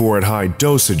SCP-484 at high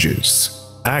dosages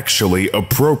actually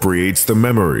appropriates the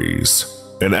memories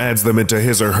and adds them into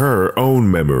his or her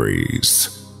own memories.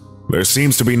 There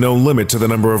seems to be no limit to the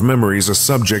number of memories a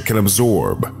subject can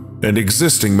absorb, and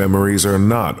existing memories are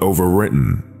not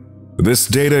overwritten. This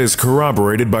data is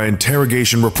corroborated by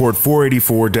Interrogation Report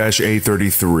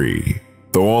 484-A33,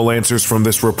 though all answers from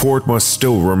this report must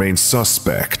still remain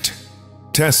suspect.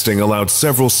 Testing allowed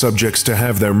several subjects to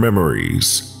have their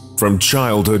memories, from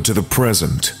childhood to the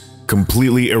present,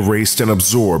 completely erased and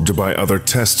absorbed by other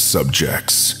test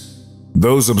subjects.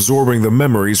 Those absorbing the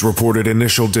memories reported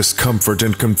initial discomfort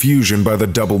and confusion by the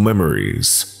double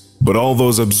memories, but all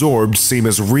those absorbed seem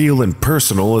as real and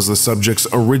personal as the subject's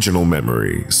original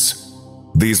memories.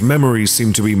 These memories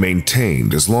seem to be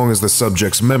maintained as long as the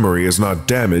subject's memory is not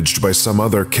damaged by some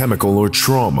other chemical or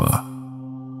trauma.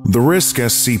 The risk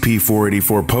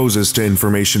SCP-484 poses to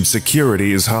information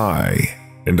security is high,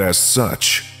 and as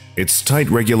such, its tight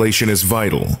regulation is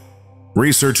vital.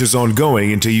 Research is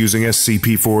ongoing into using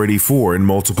SCP-484 in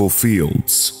multiple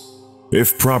fields.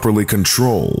 If properly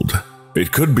controlled,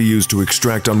 it could be used to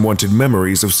extract unwanted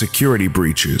memories of security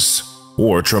breaches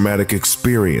or traumatic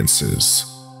experiences.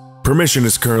 Permission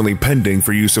is currently pending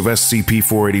for use of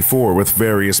SCP-484 with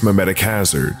various memetic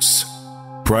hazards.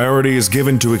 Priority is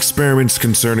given to experiments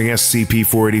concerning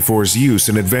SCP-484's use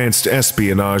in advanced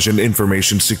espionage and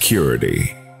information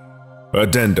security.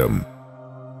 Addendum.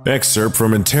 Excerpt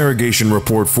from Interrogation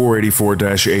Report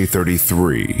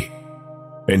 484-A33.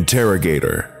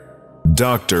 Interrogator.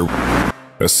 Dr.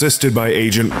 Assisted by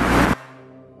Agent.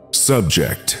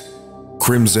 Subject.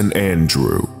 Crimson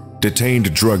Andrew,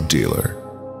 detained drug dealer.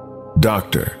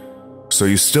 Doctor. So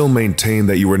you still maintain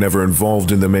that you were never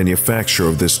involved in the manufacture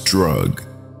of this drug?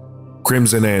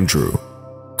 Crimson Andrew,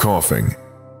 coughing.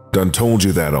 Done told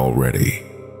you that already.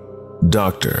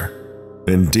 Doctor.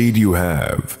 Indeed you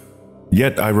have.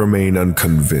 Yet I remain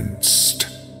unconvinced.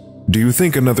 Do you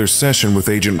think another session with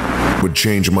Agent would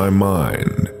change my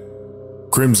mind?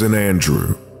 Crimson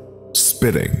Andrew,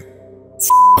 spitting.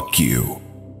 Fuck you.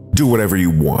 Do whatever you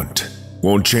want.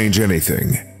 Won't change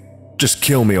anything. Just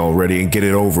kill me already and get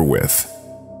it over with.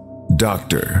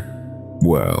 Doctor.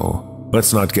 Well,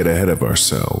 let's not get ahead of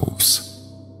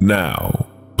ourselves. Now,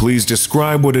 please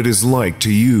describe what it is like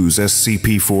to use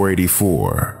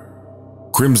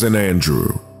SCP-484. Crimson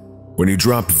Andrew. When you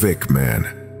drop Vic,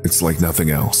 man, it's like nothing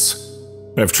else.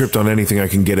 I've tripped on anything I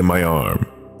can get in my arm,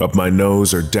 up my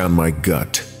nose or down my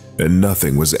gut, and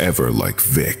nothing was ever like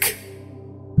Vic.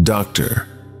 Doctor.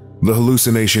 The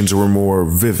hallucinations were more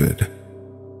vivid.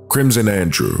 Crimson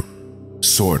Andrew.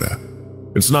 Sorta.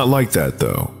 It's not like that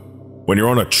though. When you're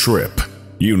on a trip,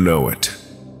 you know it.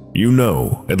 You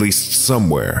know, at least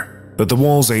somewhere, that the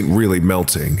walls ain't really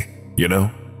melting, you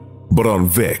know? But on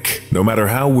Vic, no matter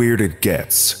how weird it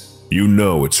gets, you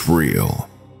know it's real.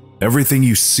 Everything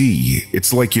you see,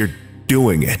 it's like you're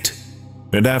doing it.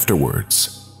 And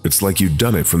afterwards, it's like you've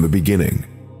done it from the beginning.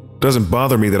 Doesn't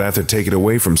bother me that I have to take it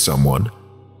away from someone.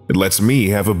 It lets me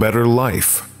have a better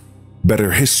life.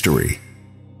 Better history.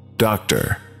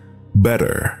 Doctor.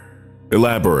 Better.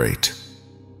 Elaborate.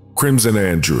 Crimson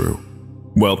Andrew.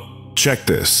 Well, check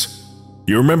this.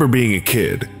 You remember being a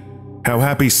kid. How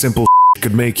happy simple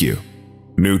could make you.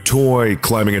 New toy,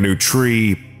 climbing a new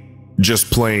tree,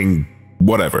 just playing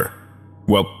whatever.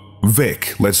 Well,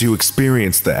 Vic lets you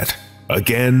experience that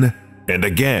again and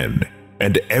again,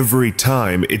 and every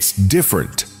time it's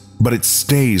different, but it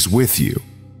stays with you.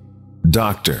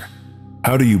 Doctor,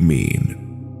 how do you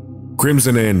mean?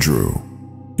 Crimson Andrew,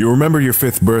 you remember your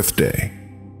 5th birthday?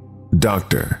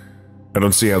 Doctor, I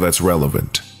don't see how that's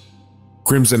relevant.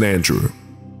 Crimson Andrew,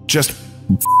 just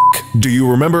do you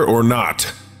remember or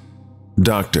not?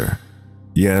 Doctor,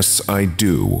 yes, I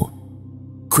do.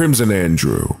 Crimson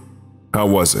Andrew, how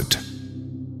was it?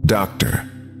 Doctor,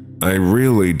 I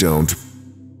really don't.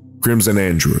 Crimson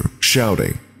Andrew,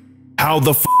 shouting, how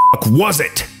the was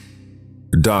it?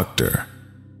 Doctor,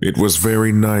 it was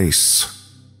very nice.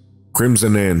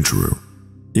 Crimson Andrew,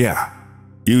 yeah,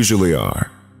 usually are.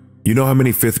 You know how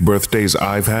many 5th birthdays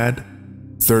I've had?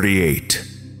 38.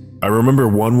 I remember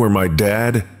one where my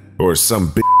dad, or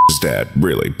some bitch's dad,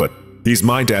 really, but he's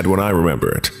my dad when I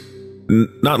remember it.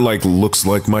 Not like looks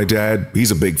like my dad,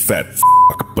 he's a big fat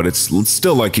but it's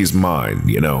still like he's mine,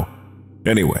 you know?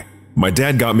 Anyway, my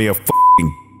dad got me a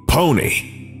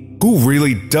pony. Who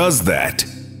really does that?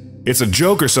 It's a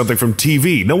joke or something from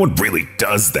TV, no one really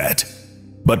does that.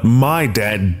 But my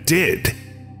dad did.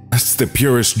 That's the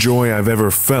purest joy I've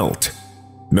ever felt.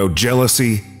 No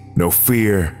jealousy, no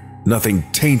fear, nothing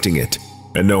tainting it,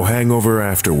 and no hangover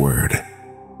afterward.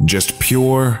 Just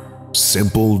pure,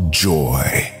 simple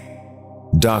joy.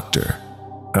 Doctor,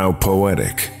 how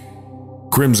poetic.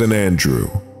 Crimson Andrew,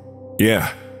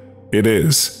 yeah, it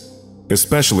is.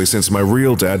 Especially since my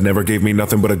real dad never gave me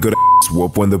nothing but a good ass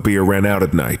whoop when the beer ran out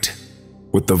at night.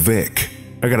 With the Vic,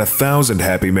 I got 1,000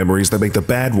 happy memories that make the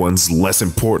bad ones less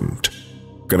important.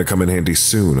 Gonna come in handy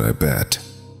soon, I bet.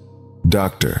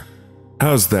 Doctor,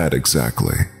 how's that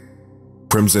exactly?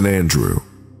 Crimson Andrew,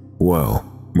 well,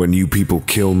 when you people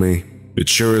kill me, it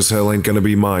sure as hell ain't gonna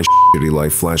be my shitty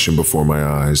life flashing before my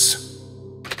eyes.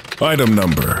 Item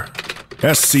number,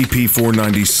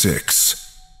 SCP-496.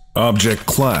 Object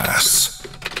Class,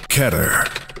 Keter.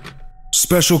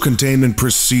 Special Containment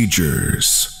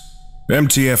Procedures.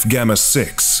 MTF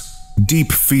Gamma-6,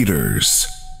 Deep Feeders,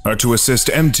 are to assist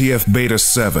MTF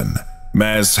Beta-7,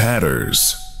 Maz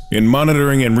Hatters, in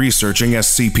monitoring and researching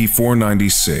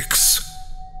SCP-496.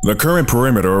 The current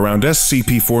perimeter around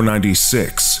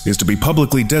SCP-496 is to be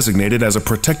publicly designated as a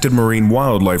protected marine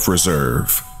wildlife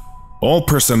reserve. All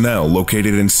personnel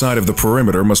located inside of the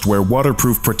perimeter must wear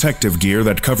waterproof protective gear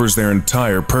that covers their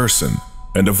entire person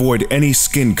and avoid any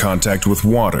skin contact with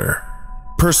water.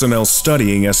 Personnel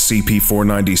studying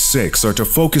SCP-496 are to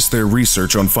focus their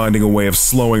research on finding a way of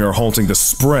slowing or halting the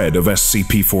spread of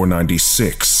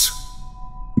SCP-496.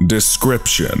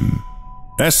 Description: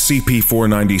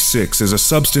 SCP-496 is a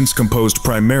substance composed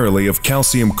primarily of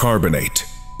calcium carbonate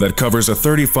that covers a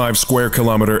 35 square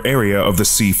kilometer area of the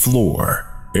sea floor,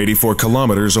 84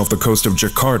 kilometers off the coast of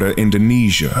Jakarta,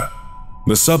 Indonesia.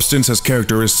 The substance has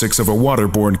characteristics of a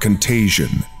waterborne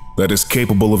contagion that is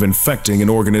capable of infecting an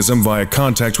organism via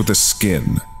contact with the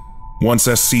skin. Once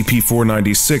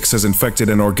SCP-496 has infected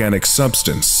an organic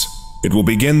substance, it will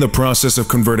begin the process of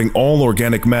converting all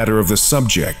organic matter of the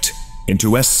subject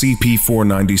into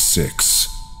SCP-496.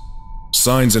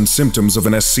 Signs and symptoms of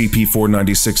an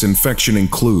SCP-496 infection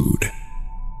include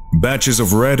batches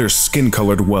of red or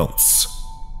skin-colored welts.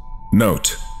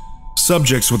 Note: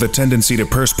 subjects with a tendency to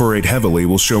perspirate heavily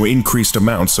will show increased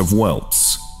amounts of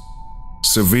welts.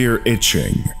 Severe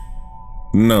itching.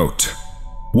 Note: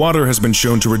 water has been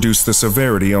shown to reduce the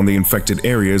severity on the infected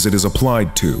areas it is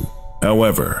applied to.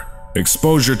 However,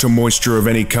 exposure to moisture of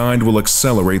any kind will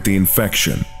accelerate the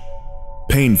infection.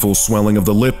 Painful swelling of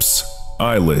the lips,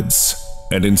 eyelids,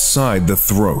 and inside the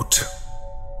throat.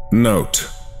 Note: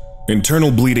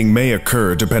 internal bleeding may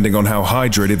occur depending on how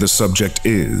hydrated the subject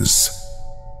is.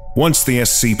 Once the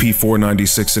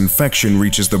SCP-496 infection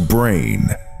reaches the brain,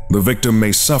 the victim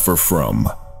may suffer from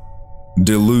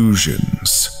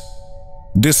delusions,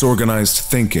 disorganized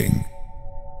thinking,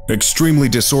 extremely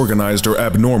disorganized or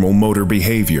abnormal motor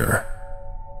behavior,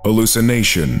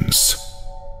 hallucinations.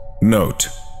 Note: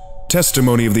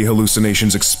 testimony of the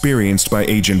hallucinations experienced by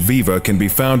Agent Viva can be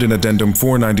found in Addendum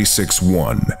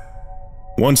 496-1.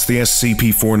 Once the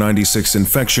SCP-496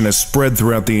 infection has spread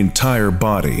throughout the entire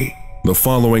body, the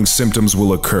following symptoms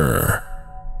will occur.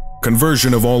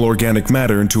 Conversion of all organic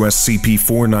matter into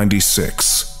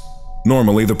SCP-496.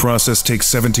 Normally, the process takes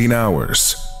 17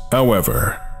 hours.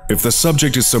 However, if the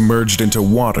subject is submerged into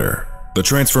water, the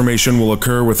transformation will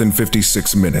occur within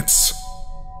 56 minutes.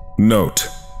 Note: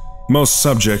 most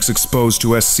subjects exposed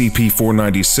to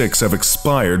SCP-496 have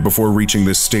expired before reaching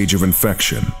this stage of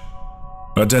infection.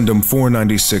 Addendum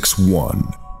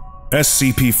 496-1.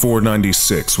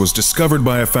 SCP-496 was discovered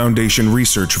by a Foundation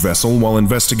research vessel while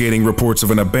investigating reports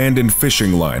of an abandoned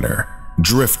fishing liner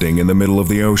drifting in the middle of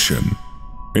the ocean.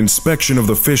 Inspection of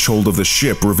the fish hold of the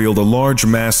ship revealed a large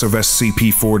mass of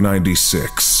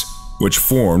SCP-496, which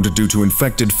formed due to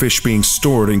infected fish being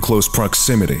stored in close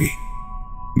proximity.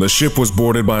 The ship was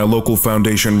boarded by a local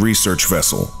Foundation research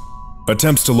vessel.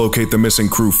 Attempts to locate the missing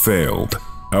crew failed.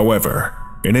 However,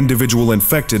 an individual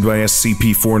infected by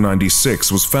SCP-496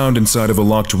 was found inside of a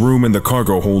locked room in the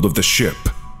cargo hold of the ship.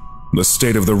 The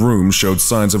state of the room showed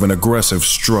signs of an aggressive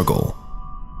struggle.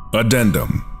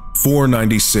 Addendum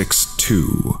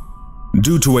 496-2.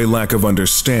 Due to a lack of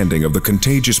understanding of the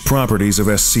contagious properties of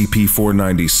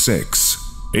SCP-496,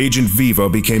 Agent Viva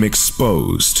became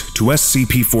exposed to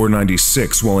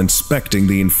SCP-496 while inspecting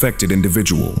the infected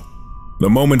individual. The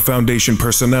moment Foundation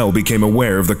personnel became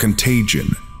aware of the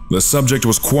contagion, the subject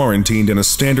was quarantined in a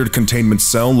standard containment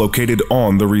cell located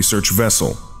on the research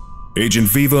vessel. Agent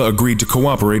Viva agreed to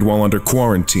cooperate while under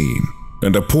quarantine,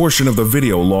 and a portion of the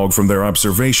video log from their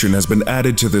observation has been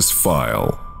added to this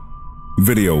file.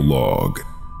 Video log.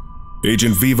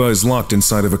 Agent Viva is locked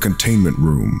inside of a containment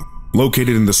room,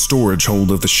 located in the storage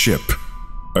hold of the ship.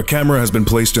 A camera has been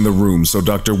placed in the room so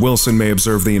Dr. Wilson may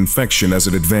observe the infection as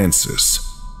it advances.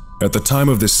 At the time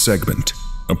of this segment,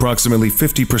 approximately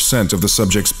 50% of the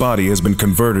subject's body has been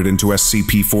converted into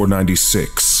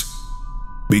SCP-496.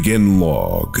 Begin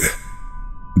log.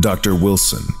 Dr.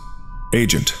 Wilson.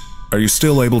 Agent, are you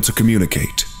still able to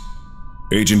communicate?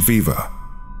 Agent Viva.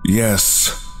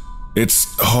 Yes.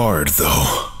 It's hard,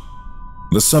 though.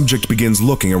 The subject begins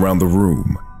looking around the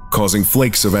room, causing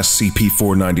flakes of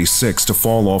SCP-496 to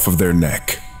fall off of their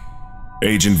neck.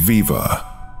 Agent Viva.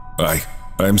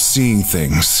 I'm seeing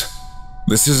things.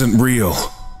 This isn't real.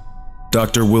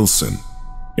 Dr. Wilson.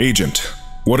 Agent,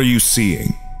 what are you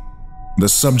seeing? The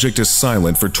subject is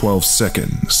silent for 12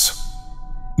 seconds.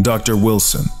 Dr.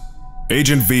 Wilson.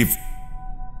 Agent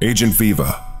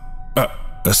Viva.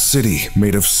 A city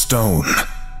made of stone.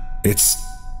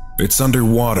 It's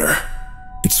underwater.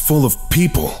 It's full of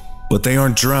people, but they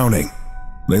aren't drowning.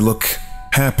 They look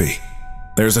happy.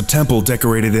 There's a temple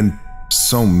decorated in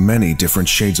so many different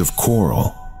shades of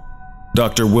coral.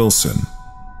 Dr. Wilson.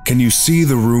 Can you see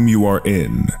the room you are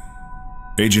in?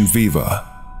 Agent Viva.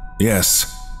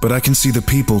 Yes, but I can see the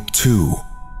people too.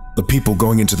 The people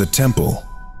going into the temple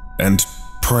and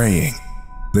praying.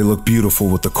 They look beautiful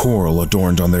with the coral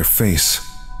adorned on their face.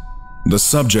 The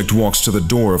subject walks to the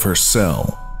door of her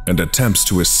cell and attempts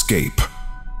to escape.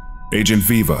 Agent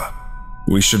Viva.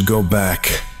 We should go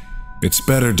back. It's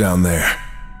better down there.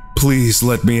 Please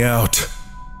let me out.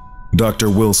 Dr.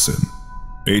 Wilson.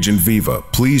 Agent Viva,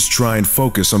 please try and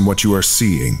focus on what you are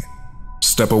seeing.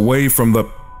 Step away from the…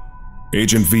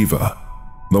 Agent Viva,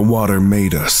 the water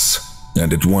made us,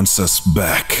 and it wants us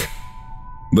back.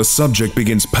 The subject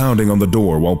begins pounding on the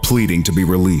door while pleading to be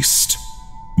released.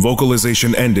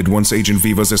 Vocalization ended once Agent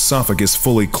Viva's esophagus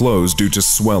fully closed due to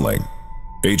swelling.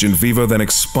 Agent Viva then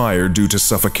expired due to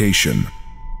suffocation.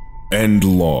 End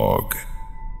log.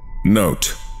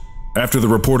 Note: after the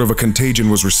report of a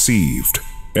contagion was received,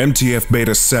 MTF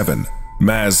Beta 7,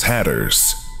 Maz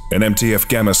Hatters, and MTF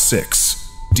Gamma 6,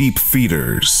 Deep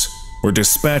Feeders, were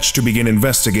dispatched to begin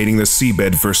investigating the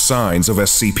seabed for signs of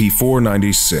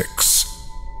SCP-496.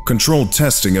 Controlled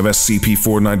testing of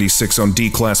SCP-496 on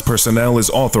D-Class personnel is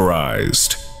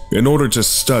authorized in order to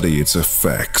study its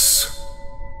effects.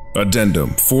 Addendum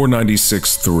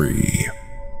 496-3.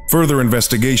 Further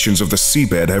investigations of the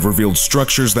seabed have revealed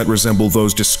structures that resemble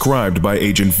those described by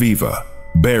Agent Viva,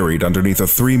 buried underneath a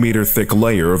 3-meter thick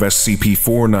layer of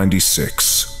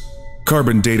SCP-496.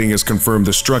 Carbon dating has confirmed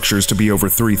the structures to be over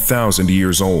 3,000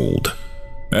 years old.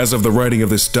 As of the writing of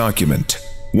this document,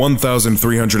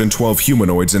 1,312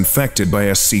 humanoids infected by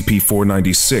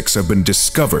SCP-496 have been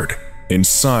discovered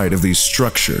inside of these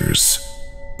structures.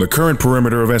 The current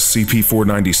perimeter of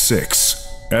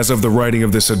SCP-496, as of the writing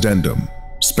of this addendum,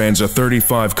 spans a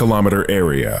 35-kilometer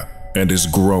area and is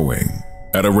growing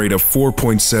at a rate of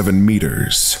 4.7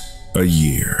 meters a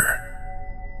year.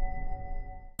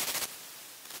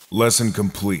 Lesson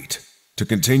complete. To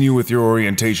continue with your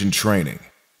orientation training,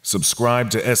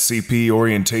 subscribe to SCP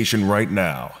Orientation right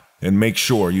now and make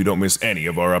sure you don't miss any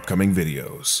of our upcoming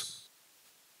videos.